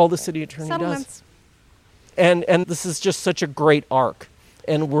 That's all the city attorney does. And this is just such a great arc.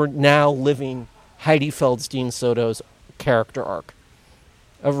 And we're now living Heidi Feldstein Soto's character arc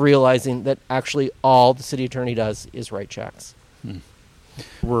of realizing that actually all the city attorney does is write checks.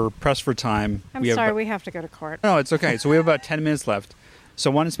 We're pressed for time. We have to go to court. No, it's okay. So we have about 10 minutes left.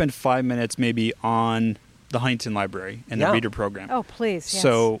 So I want to spend 5 minutes maybe on the Huntington Library and the reader program. Oh, please, yes.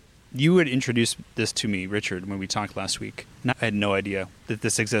 So you had introduced this to me, Richard, when we talked last week. I had no idea that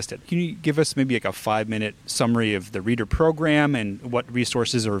this existed. Can you give us maybe like a 5-minute summary of the reader program and what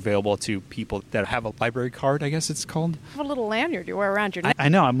resources are available to people that have a library card, I guess it's called? I have a little lanyard you wear around your neck. I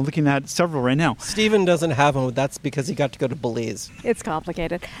know. I'm looking at several right now. Stephen doesn't have one. That's because he got to go to Belize. It's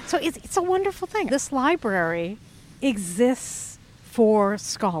complicated. So it's a wonderful thing. This library exists for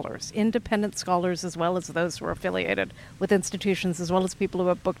scholars, independent scholars, as well as those who are affiliated with institutions, as well as people who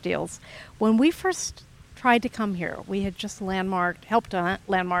have book deals. When we first tried to come here, we had just helped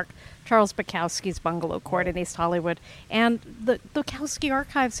landmark Charles Bukowski's bungalow court in East Hollywood, and the Bukowski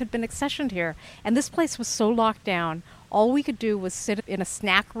archives had been accessioned here, and this place was so locked down, all we could do was sit in a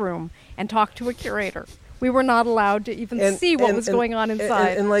snack room and talk to a curator. We were not allowed to even see what was going on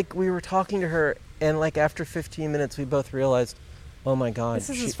inside. And like, we were talking to her, and like after 15 minutes, we both realized, oh my God.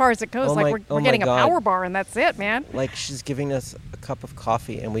 This is as far as it goes. We're getting a power bar and that's it, man. Like, she's giving us a cup of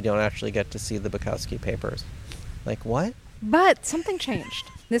coffee and we don't actually get to see the Bukowski papers. Like, what? But something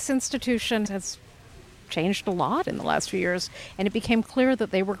changed. This institution has changed a lot in the last few years, and it became clear that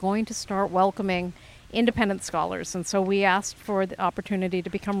they were going to start welcoming independent scholars. And so we asked for the opportunity to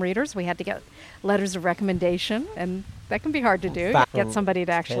become readers. We had to get letters of recommendation, and that can be hard to do, get somebody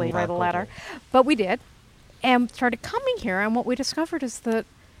to actually write a letter. But we did. And started coming here, and what we discovered is that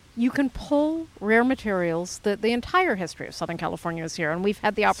you can pull rare materials. The entire history of Southern California is here, and we've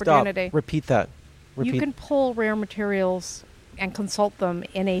had the opportunity. Stop. Repeat that. You can pull rare materials and consult them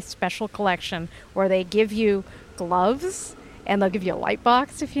in a special collection where they give you gloves, and they'll give you a light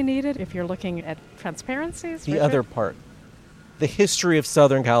box if you need it, if you're looking at transparencies. The other part. The history of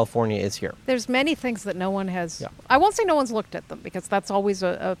Southern California is here. There's many things that no one has. Yeah. I won't say no one's looked at them, because that's always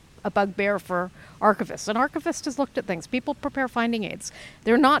a bugbear for archivists. An archivist has looked at things. People prepare finding aids.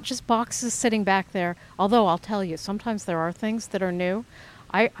 They're not just boxes sitting back there, although I'll tell you, sometimes there are things that are new.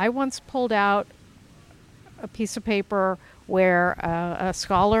 I once pulled out a piece of paper where a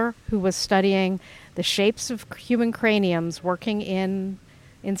scholar who was studying the shapes of human craniums working in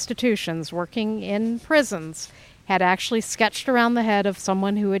institutions, working in prisons, had actually sketched around the head of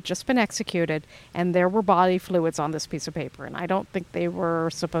someone who had just been executed, and there were body fluids on this piece of paper, and I don't think they were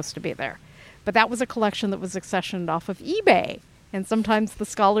supposed to be there. But that was a collection that was accessioned off of eBay, and sometimes the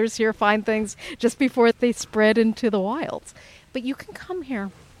scholars here find things just before they spread into the wilds. But you can come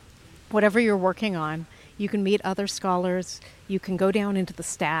here, whatever you're working on, you can meet other scholars, you can go down into the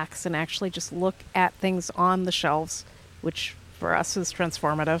stacks and actually just look at things on the shelves, which for us is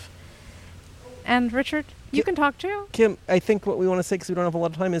transformative. And Richard, you can talk too. Kim, I think what we want to say, because we don't have a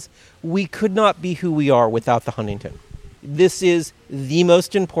lot of time, is we could not be who we are without the Huntington. This is the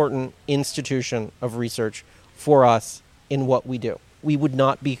most important institution of research for us in what we do. We would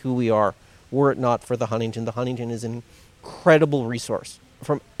not be who we are were it not for the Huntington. The Huntington is an incredible resource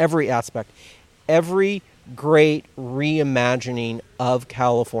from every aspect. Every great reimagining of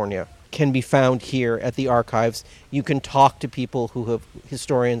California can be found here at the archives. You can talk to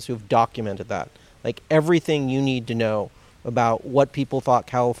historians who have documented that. Like, everything you need to know about what people thought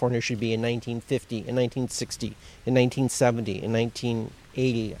California should be in 1950, in 1960, in 1970, in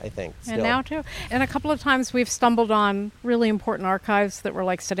 1980, I think. Still. And now, too. And a couple of times we've stumbled on really important archives that were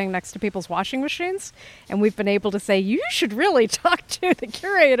like sitting next to people's washing machines. And we've been able to say, you should really talk to the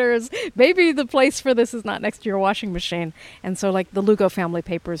curators. Maybe the place for this is not next to your washing machine. And so, like, the Lugo family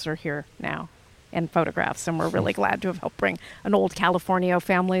papers are here now. And photographs, and we're really glad to have helped bring an old California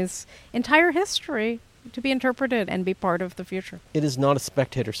family's entire history to be interpreted and be part of the future. It is not a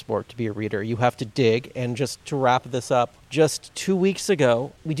spectator sport to be a reader. You have to dig. And just to wrap this up, just 2 weeks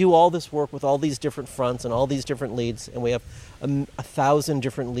ago, we do all this work with all these different fronts and all these different leads, and we have 1,000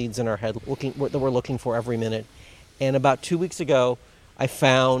 different leads in our head that we're looking for every minute. And about 2 weeks ago, I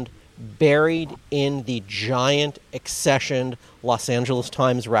found buried in the giant accessioned Los Angeles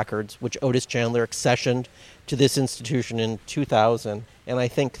Times records, which Otis Chandler accessioned to this institution in 2000. And I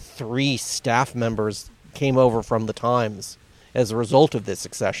think 3 staff members came over from the Times as a result of this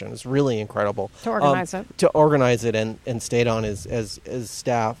accession. It's really incredible. To organize it. To organize it and stayed on as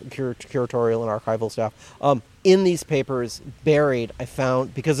staff, curatorial and archival staff. In these papers, buried, I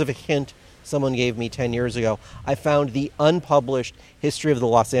found, because of a hint someone gave me 10 years ago, I found the unpublished history of the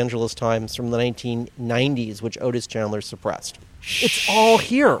Los Angeles Times from the 1990s, which Otis Chandler suppressed. It's all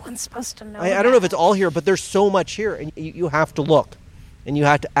here. No one's supposed to know I don't know if it's all here, but there's so much here, and you have to look, and you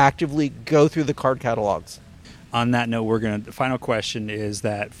have to actively go through the card catalogs. On that note, the final question is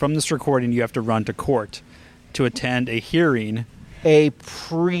that from this recording, you have to run to court to attend a hearing. A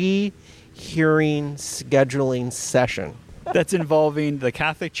pre-hearing scheduling session. That's involving the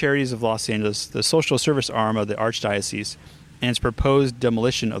Catholic Charities of Los Angeles, the social service arm of the Archdiocese, and its proposed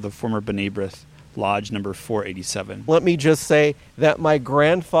demolition of the former B'nai B'rith Lodge number 487. Let me just say that my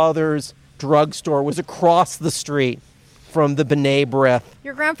grandfather's drugstore was across the street from the B'nai B'rith.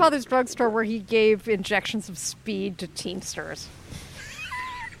 Your grandfather's drugstore where he gave injections of speed to Teamsters.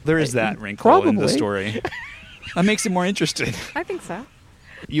 There is that wrinkle in the story. That makes it more interesting. I think so.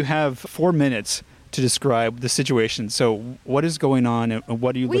 You have 4 minutes to describe the situation. So what is going on and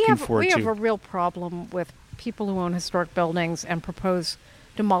what are you looking forward to? We have a real problem with people who own historic buildings and propose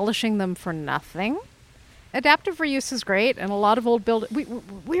demolishing them for nothing. Adaptive reuse is great, and a lot of old buildings...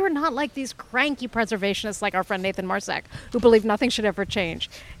 We are not like these cranky preservationists like our friend Nathan Marsack, who believe nothing should ever change.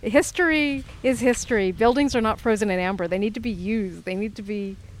 History is history. Buildings are not frozen in amber. They need to be used. They need to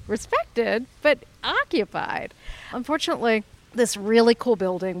be respected, but occupied. Unfortunately, this really cool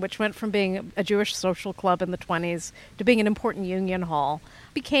building, which went from being a Jewish social club in the 1920s to being an important union hall,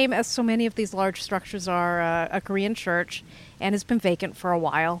 became, as so many of these large structures are, a Korean church, and has been vacant for a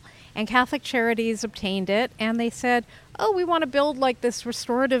while. And Catholic Charities obtained it, and they said, we want to build like this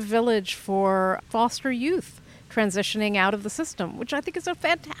restorative village for foster youth transitioning out of the system, which I think is a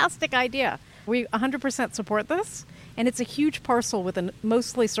fantastic idea. We 100% support this, and it's a huge parcel with a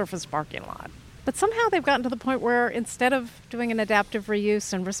mostly surface parking lot. But somehow they've gotten to the point where instead of doing an adaptive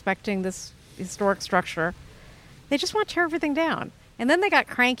reuse and respecting this historic structure, they just want to tear everything down. And then they got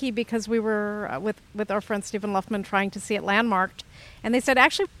cranky because we were with our friend Stephen Luffman trying to see it landmarked. And they said,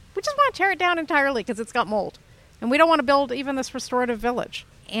 actually, we just want to tear it down entirely because it's got mold. And we don't want to build even this restorative village.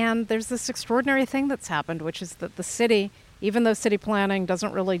 And there's this extraordinary thing that's happened, which is that the city, even though city planning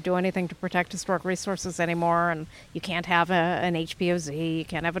doesn't really do anything to protect historic resources anymore, and you can't have an HPOZ, you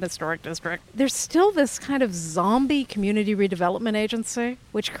can't have an historic district, there's still this kind of zombie community redevelopment agency,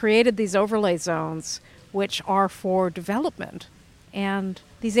 which created these overlay zones, which are for development. And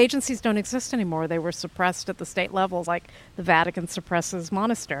these agencies don't exist anymore. They were suppressed at the state levels, like the Vatican suppresses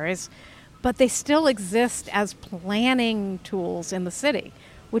monasteries, but they still exist as planning tools in the city,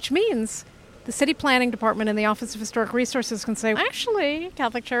 which means the city planning department and the Office of Historic Resources can say, actually,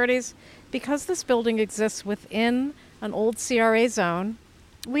 Catholic Charities, because this building exists within an old CRA zone,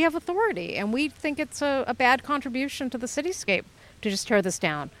 we have authority, and we think it's a bad contribution to the cityscape to just tear this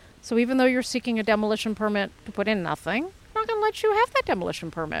down. So even though you're seeking a demolition permit to put in nothing, we're not going to let you have that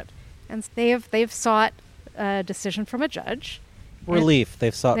demolition permit. And they've sought a decision from a judge. Relief.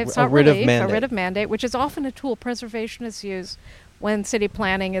 They've sought a writ of mandate. A writ of mandate, which is often a tool preservationists use when city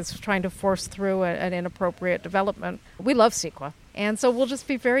planning is trying to force through an inappropriate development. We love CEQA. And so we'll just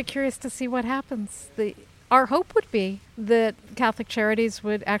be very curious to see what happens. Our hope would be that Catholic Charities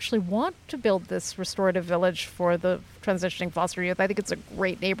would actually want to build this restorative village for the transitioning foster youth. I think it's a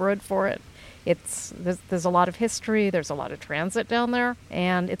great neighborhood for it. There's a lot of history, there's a lot of transit down there,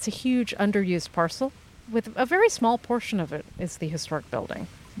 and it's a huge underused parcel. With a very small portion of it is the historic building.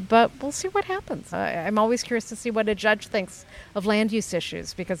 But we'll see what happens. I'm always curious to see what a judge thinks of land use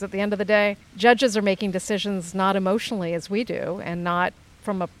issues, because at the end of the day, judges are making decisions not emotionally as we do, and not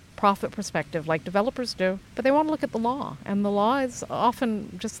from a profit perspective like developers do, but they want to look at the law, and the law is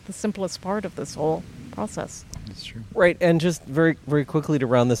often just the simplest part of this whole process. That's true. Right, and just very, very quickly to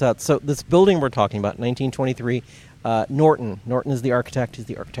round this out. So this building we're talking about, 1923, Norton. Norton is the architect. He's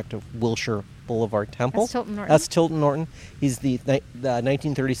the architect of Wilshire Boulevard Temple. That's Tilton Norton. That's Tilton Norton. He's the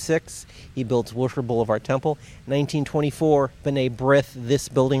 1936. He builds Wilshire Boulevard Temple. 1924, B'nai B'rith, this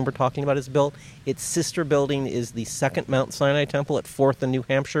building we're talking about, is built. Its sister building is the second Mount Sinai Temple at 4th and New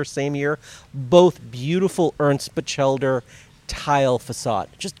Hampshire, same year. Both beautiful Ernst Batchelder tile facade.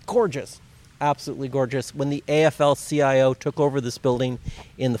 Just gorgeous. Absolutely gorgeous. When the AFL-CIO took over this building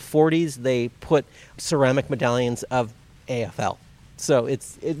in the 40s, they put ceramic medallions of AFL. So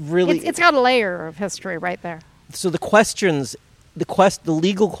it's got a layer of history right there. So the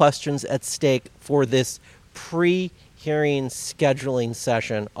legal questions at stake for this pre-hearing scheduling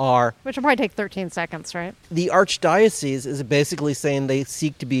session are, which will probably take 13 seconds, right? The Archdiocese is basically saying they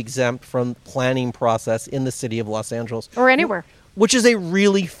seek to be exempt from the planning process in the city of Los Angeles. Or anywhere. Which is a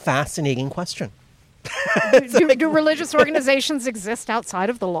really fascinating question. Do religious organizations exist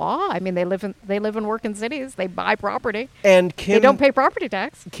outside of the law? I mean, they live and work in cities. They buy property. And they don't pay property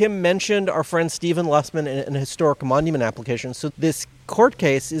tax. Kim mentioned our friend Stephen Lessman in a historic monument application. So this court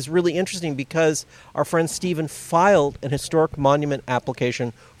case is really interesting because our friend Stephen filed an historic monument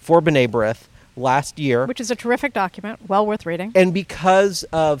application for B'nai B'rith last year. Which is a terrific document, well worth reading. And because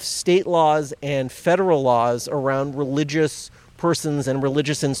of state laws and federal laws around religious persons and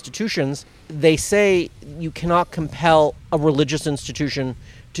religious institutions, they say you cannot compel a religious institution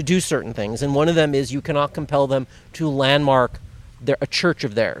to do certain things. And one of them is you cannot compel them to landmark a church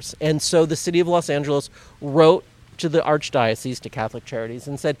of theirs. And so the city of Los Angeles wrote to the Archdiocese, to Catholic Charities,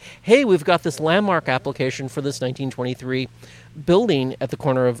 and said, hey, we've got this landmark application for this 1923 building at the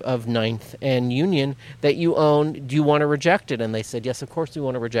corner of 9th and Union that you own. Do you want to reject it? And they said, yes, of course we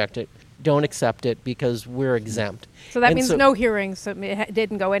want to reject it. Don't accept it because we're exempt. So that means no hearings. So it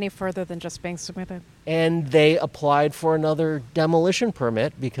didn't go any further than just being submitted. And they applied for another demolition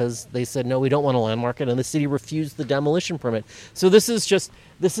permit because they said, no, we don't want to landmark it. And the city refused the demolition permit. So this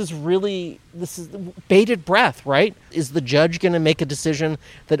is bated breath, right? Is the judge going to make a decision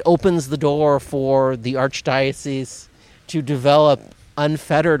that opens the door for the Archdiocese to develop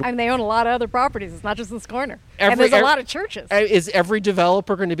unfettered? I mean, they own a lot of other properties. It's not just this corner. And there's a lot of churches. Is every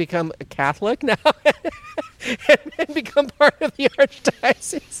developer going to become a Catholic now and become part of the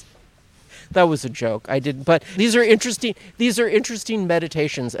Archdiocese? That was a joke. I didn't. But these are interesting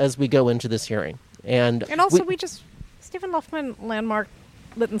meditations as we go into this hearing. And also, Stephen Luffman landmarked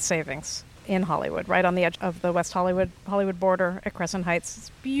Lytton Savings in Hollywood, right on the edge of the West Hollywood border at Crescent Heights.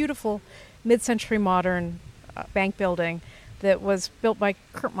 It's beautiful, mid-century modern bank building that was built by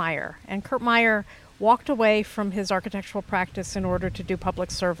Kurt Meyer. And Kurt Meyer walked away from his architectural practice in order to do public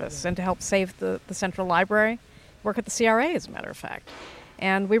service and to help save the Central Library, work at the CRA, as a matter of fact.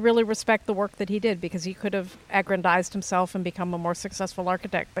 And we really respect the work that he did because he could have aggrandized himself and become a more successful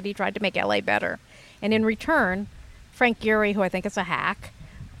architect, but he tried to make LA better. And in return, Frank Gehry, who I think is a hack,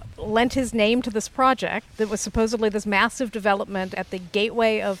 lent his name to this project that was supposedly this massive development at the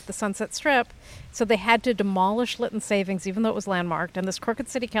gateway of the Sunset Strip. So they had to demolish Lytton Savings, even though it was landmarked. And this crooked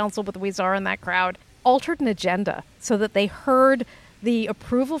city council with Weezer and that crowd altered an agenda so that they heard the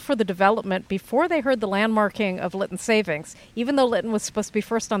approval for the development before they heard the landmarking of Lytton Savings, even though Lytton was supposed to be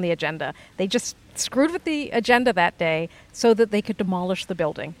first on the agenda. They just screwed with the agenda that day so that they could demolish the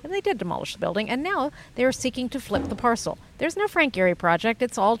building. And they did demolish the building, and now they are seeking to flip the parcel. There's no Frank Gehry project.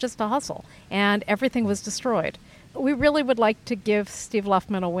 It's all just a hustle, and everything was destroyed. We really would like to give Steve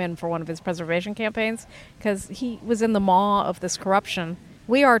Luffman a win for one of his preservation campaigns because he was in the maw of this corruption.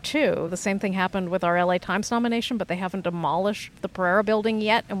 We are too. The same thing happened with our LA Times nomination, but they haven't demolished the Pereira building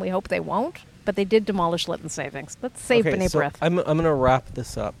yet, and we hope they won't. But they did demolish Lytton Savings. Let's save B'nai B'rith. I'm going to wrap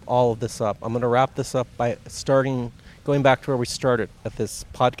this up, all of this up. I'm going to wrap this up by going back to where we started at this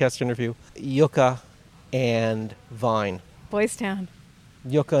podcast interview. Yucca and Vine. Boys Town.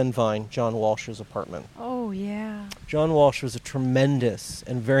 Yucca and Vine, John Walsh's apartment. Oh, yeah. John Walsh was a tremendous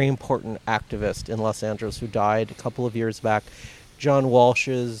and very important activist in Los Angeles who died a couple of years back. John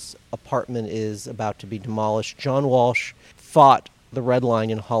Walsh's apartment is about to be demolished. John Walsh fought the Red Line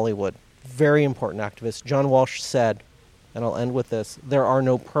in Hollywood. Very important activist. John Walsh said, and I'll end with this, there are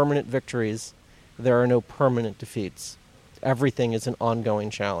no permanent victories. There are no permanent defeats. Everything is an ongoing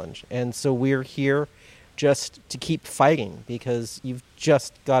challenge. And so we're here just to keep fighting because you've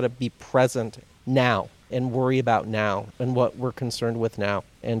just got to be present now and worry about now and what we're concerned with now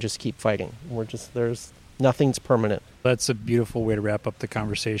and just keep fighting. Nothing's permanent. That's a beautiful way to wrap up the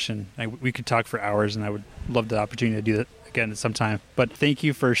conversation. We could talk for hours, and I would love the opportunity to do that again at some time. But thank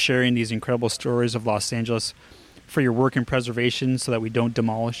you for sharing these incredible stories of Los Angeles, for your work in preservation so that we don't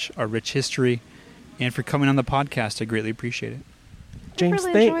demolish our rich history, and for coming on the podcast. I greatly appreciate it. James,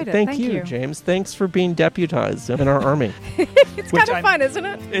 really enjoyed it. thank you, James. Thanks for being deputized in our army. It's kind of fun, isn't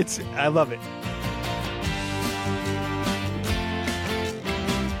it? I love it.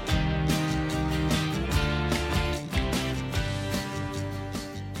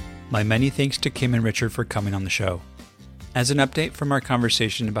 My many thanks to Kim and Richard for coming on the show. As an update from our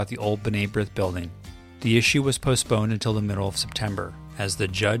conversation about the old B'nai B'rith building, the issue was postponed until the middle of September, as the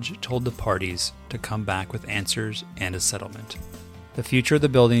judge told the parties to come back with answers and a settlement. The future of the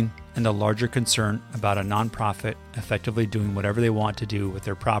building and the larger concern about a nonprofit effectively doing whatever they want to do with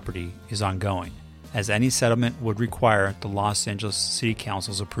their property is ongoing, as any settlement would require the Los Angeles City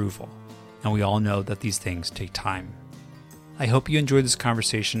Council's approval, and we all know that these things take time. I hope you enjoyed this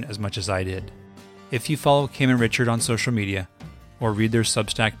conversation as much as I did. If you follow Kim and Richard on social media or read their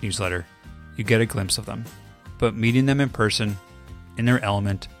Substack newsletter, you get a glimpse of them. But meeting them in person, in their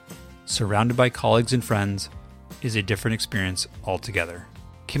element, surrounded by colleagues and friends, is a different experience altogether.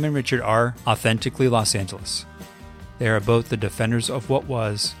 Kim and Richard are authentically Los Angeles. They are both the defenders of what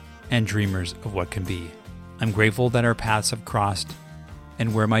was and dreamers of what can be. I'm grateful that our paths have crossed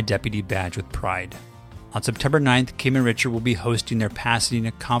and wear my deputy badge with pride. On September 9th, Kim and Richard will be hosting their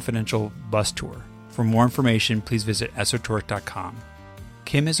Pasadena Confidential bus tour. For more information, please visit Esotouric.com.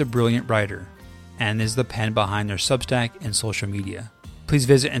 Kim is a brilliant writer and is the pen behind their Substack and social media. Please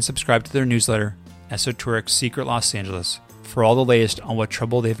visit and subscribe to their newsletter, Esotouric's Secret Los Angeles, for all the latest on what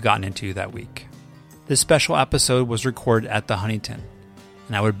trouble they've gotten into that week. This special episode was recorded at the Huntington,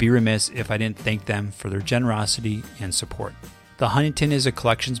 and I would be remiss if I didn't thank them for their generosity and support. The Huntington is a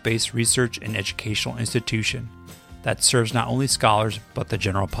collections-based research and educational institution that serves not only scholars but the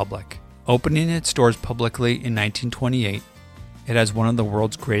general public. Opening its doors publicly in 1928, it has one of the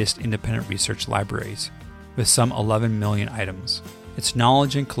world's greatest independent research libraries, with some 11 million items. Its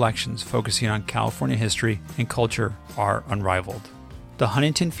knowledge and collections focusing on California history and culture are unrivaled. The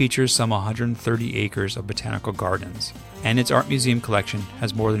Huntington features some 130 acres of botanical gardens, and its art museum collection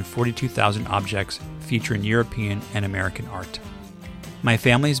has more than 42,000 objects featuring European and American art. My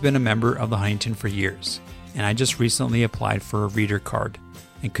family has been a member of the Huntington for years, and I just recently applied for a reader card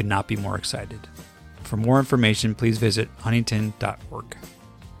and could not be more excited. For more information, please visit huntington.org.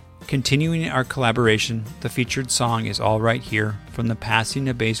 Continuing our collaboration, the featured song is All Right Here from the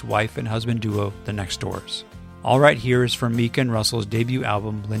Pasadena-based wife and husband duo, The Next Doors. All Right Here is from Mika and Russell's debut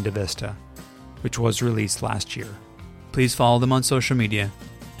album, Linda Vista, which was released last year. Please follow them on social media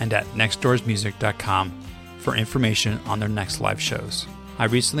and at nextdoorsmusic.com for information on their next live shows. I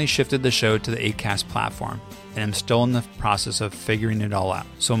recently shifted the show to the Acast platform, and am still in the process of figuring it all out,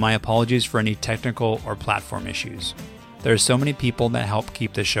 so my apologies for any technical or platform issues. There are so many people that help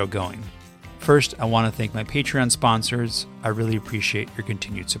keep this show going. First, I want to thank my Patreon sponsors. I really appreciate your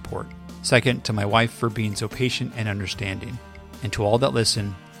continued support. Second, to my wife for being so patient and understanding. And to all that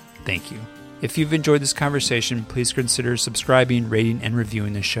listen, thank you. If you've enjoyed this conversation, please consider subscribing, rating, and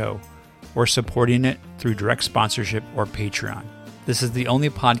reviewing the show, or supporting it through direct sponsorship or Patreon. This is the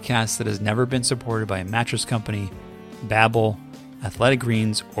only podcast that has never been supported by a mattress company, Babbel, Athletic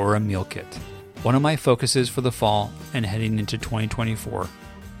Greens, or a meal kit. One of my focuses for the fall and heading into 2024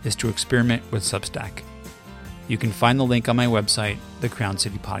 is to experiment with Substack. You can find the link on my website,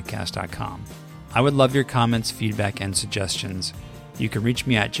 thecrowncitypodcast.com. I would love your comments, feedback, and suggestions. You can reach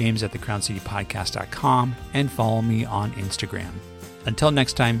me at james@thecrowncitypodcast.com and follow me on Instagram. Until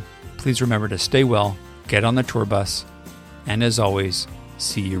next time, please remember to stay well, get on the tour bus, and as always,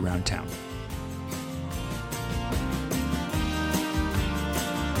 see you around town.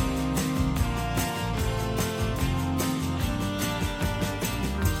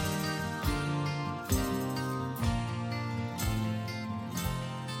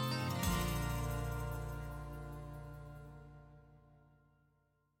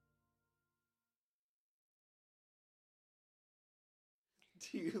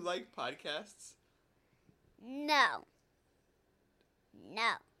 Do you like podcasts? No.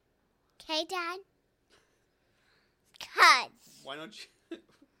 No. Okay, Dad? 'Cause Why don't you?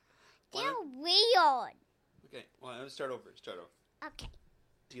 they're weird. Okay, well, let's start over. Okay.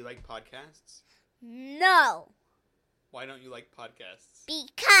 Do you like podcasts? No. Why don't you like podcasts?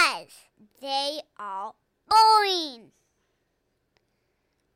 Because they are boring.